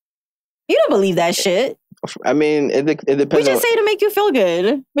 You don't believe that shit. I mean, it depends. We just say to make you feel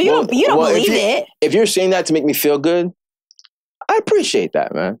good, but you don't believe it. If you're saying that to make me feel good, I appreciate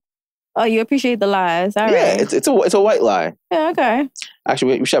that, man. Oh, you appreciate the lies. All right. Yeah, it's a white lie. Yeah, okay.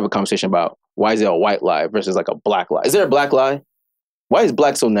 Actually, we should have a conversation about why is it a white lie versus like a black lie. Is there a black lie? Why is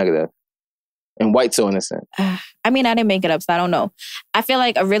black so negative and white so innocent? I mean, I didn't make it up, so I don't know. I feel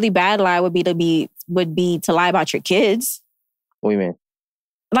like a really bad lie would be to lie about your kids. What do you mean?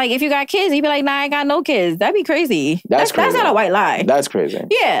 Like, if you got kids, you'd be like, nah, I got no kids. That'd be crazy. That's crazy. That's not a white lie. That's crazy.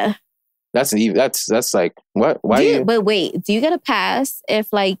 Yeah. That's like, what? Why But wait, do you get a pass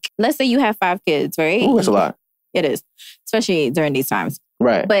if, like, let's say you have 5 kids, right? Ooh, that's a lot. It is. Especially during these times.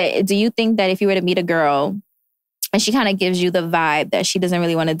 Right. But do you think that if you were to meet a girl and she kind of gives you the vibe that she doesn't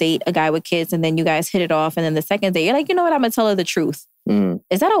really want to date a guy with kids and then you guys hit it off and then the second day, you're like, you know what, I'm going to tell her the truth.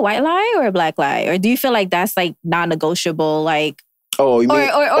 Is that a white lie or a black lie? Or do you feel like that's, like, non-negotiable, like... Oh, you mean,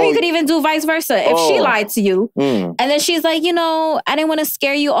 or you could even do vice versa. If she lied to you and then she's like, I didn't want to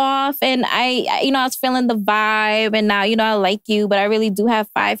scare you off and I was feeling the vibe and now, I like you, but I really do have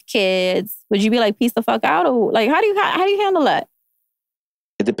 5 kids. Would you be like, peace the fuck out? Or like, how do you handle that?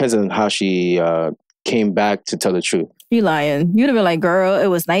 It depends on how she came back to tell the truth. You lying. You'd have been like, girl, it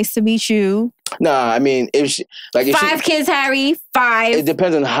was nice to meet you. Nah, I mean, if 5 kids, Harry, 5. It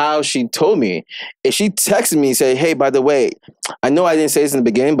depends on how she told me. If she texted me and say, hey, by the way, I know I didn't say this in the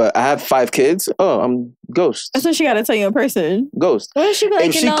beginning, but I have 5 kids. Oh, I'm ghost. That's what she got to tell you in person. Ghost. What if she be like,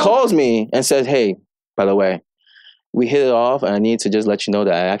 if she calls me and says, hey, by the way, we hit it off and I need to just let you know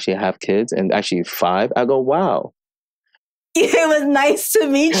that I actually have kids and actually 5, I go, wow. It was nice to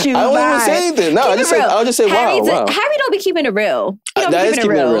meet you. I don't even say anything. No, I'll just say, wow. Harry don't be keeping it real. That is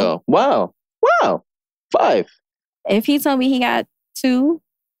keeping it real. Wow. 5. If he told me he got 2,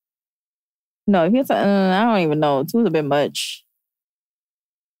 no, if he told, I don't even know. 2 is a bit much.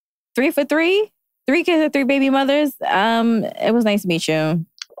 3 for 3? 3 kids and 3 baby mothers. It was nice to meet you.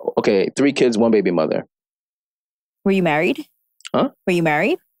 Okay, 3 kids, 1 baby mother. Were you married? Huh? Were you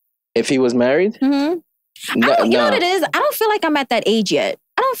married? If he was married? Mm-hmm. You know what it is? I don't feel like I'm at that age yet.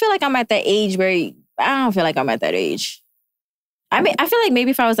 I don't feel like I'm at that age I don't feel like I'm at that age. I mean, I feel like maybe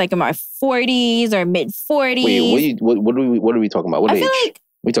if I was like in my 40s or mid 40s. Wait, what are we talking about? What age? What are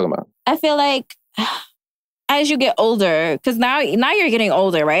we talking about? I feel like as you get older, because now you're getting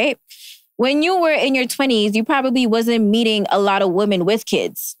older, right? When you were in your 20s, you probably wasn't meeting a lot of women with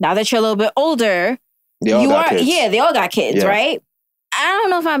kids. Now that you're a little bit older, they all got kids. Yeah, they all got kids, right? I don't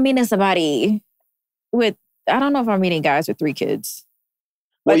know if I'm meeting somebody with, I don't know if I'm meeting guys with 3 kids.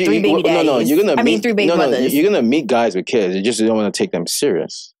 But 3 baby daddies. No, you're gonna meet 3 baby mothers. You're gonna meet guys with kids. You just don't want to take them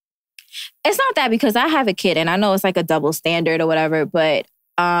serious. It's not that, because I have a kid and I know it's like a double standard or whatever, but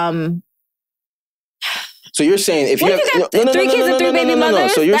so you're saying if you have 3 kids and 3 baby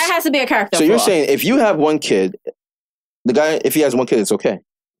mothers, that has to be a character flaw. So you're saying if you have 1 kid, the guy, if he has 1 kid, it's okay,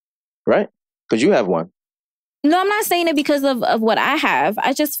 right? Because you have 1. No, I'm not saying it because of what I have.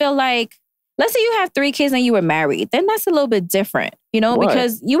 I just feel like, let's say you have 3 kids and you were married, then that's a little bit different, Why?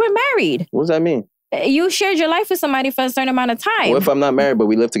 because you were married. What does that mean? You shared your life with somebody for a certain amount of time. What if I'm not married, but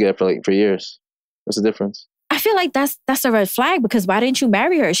we lived together for years? What's the difference? I feel like that's a red flag, because why didn't you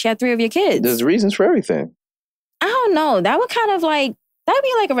marry her? She had 3 of your kids. There's reasons for everything. I don't know. That would kind of like, that'd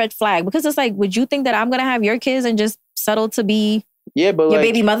be like a red flag, because it's like, would you think that I'm going to have your kids and just settle to be your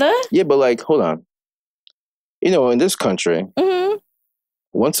baby mother? Yeah, but like, hold on. In this country,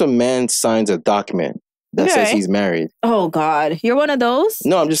 once a man signs a document that says he's married. Oh, God. You're one of those?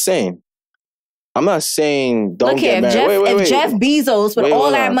 No, I'm just saying. I'm not saying don't get married. If Jeff Bezos with all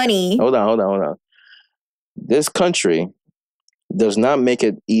that money. Hold on. This country does not make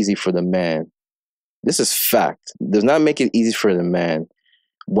it easy for the man. This is fact. Does not make it easy for the man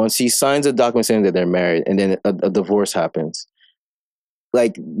once he signs a document saying that they're married and then a divorce happens.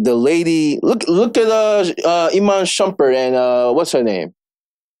 Like the lady, look at Iman Shumpert and what's her name?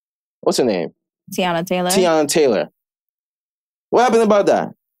 Tiana Taylor. What happened about that?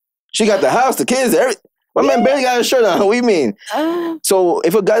 She got the house, the kids, everything. My man barely got a shirt on. What do you mean? So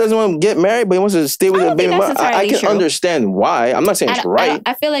if a guy doesn't want to get married, but he wants to stay with a baby mother, I can understand why. I'm not saying it's right.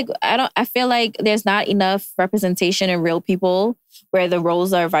 I feel like there's not enough representation in real people where the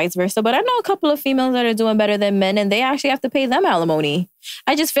roles are vice versa. But I know a couple of females that are doing better than men, and they actually have to pay them alimony.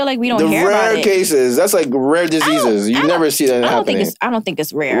 I just feel like we don't hear about it. Rare cases. That's like rare diseases. You never see that happening. I don't think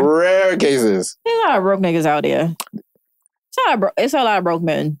it's rare. Rare cases. There's a lot of broke niggas out there. It's a lot of broke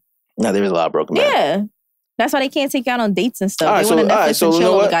men. No, there is a lot of broken men. Yeah. That's why they can't take you out on dates and stuff. They want to Netflix and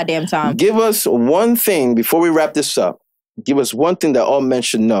chill all the goddamn time. Give us one thing before we wrap this up. Give us one thing that all men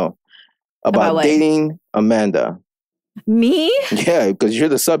should know about dating Amanda. Me? Yeah, because you're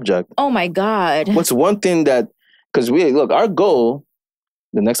the subject. Oh my God. What's one thing that, because our goal,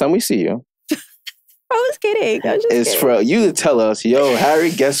 the next time we see you. I was kidding. Is for you to tell us, yo,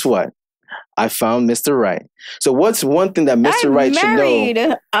 Harry, guess what? I found Mr. Right. So what's one thing that Mr. Right should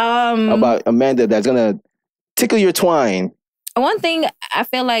know about Amanda that's going to tickle your twine? One thing I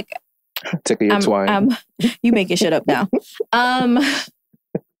feel like... Tickle your twine. You making shit up now. I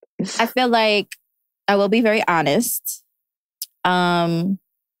feel like I will be very honest.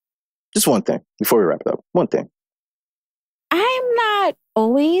 Just one thing before we wrap it up. One thing. I'm not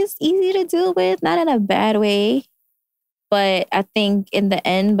always easy to deal with, not in a bad way. But I think in the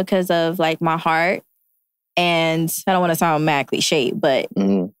end, because of like my heart, and I don't want to sound mad cliche, but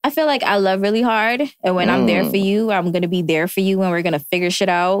I feel like I love really hard. And when I'm there for you, I'm going to be there for you and we're going to figure shit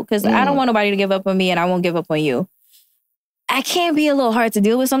out. Because I don't want nobody to give up on me and I won't give up on you. I can be a little hard to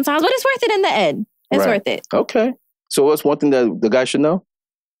deal with sometimes, but it's worth it in the end. It's worth it. Okay. So what's one thing that the guy should know?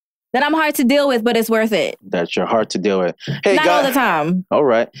 That I'm hard to deal with, but it's worth it. That you're hard to deal with. Hey, Not all the time. All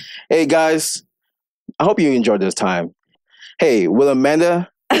right. Hey, guys, I hope you enjoyed this time. Hey, will Amanda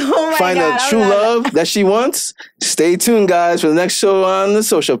find a true love that she wants? Stay tuned, guys, for the next show on The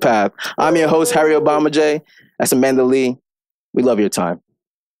Social Path. I'm your host, Harry Obama J. That's Amanda Lee. We love your time.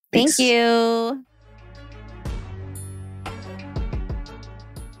 Peace. Thank you.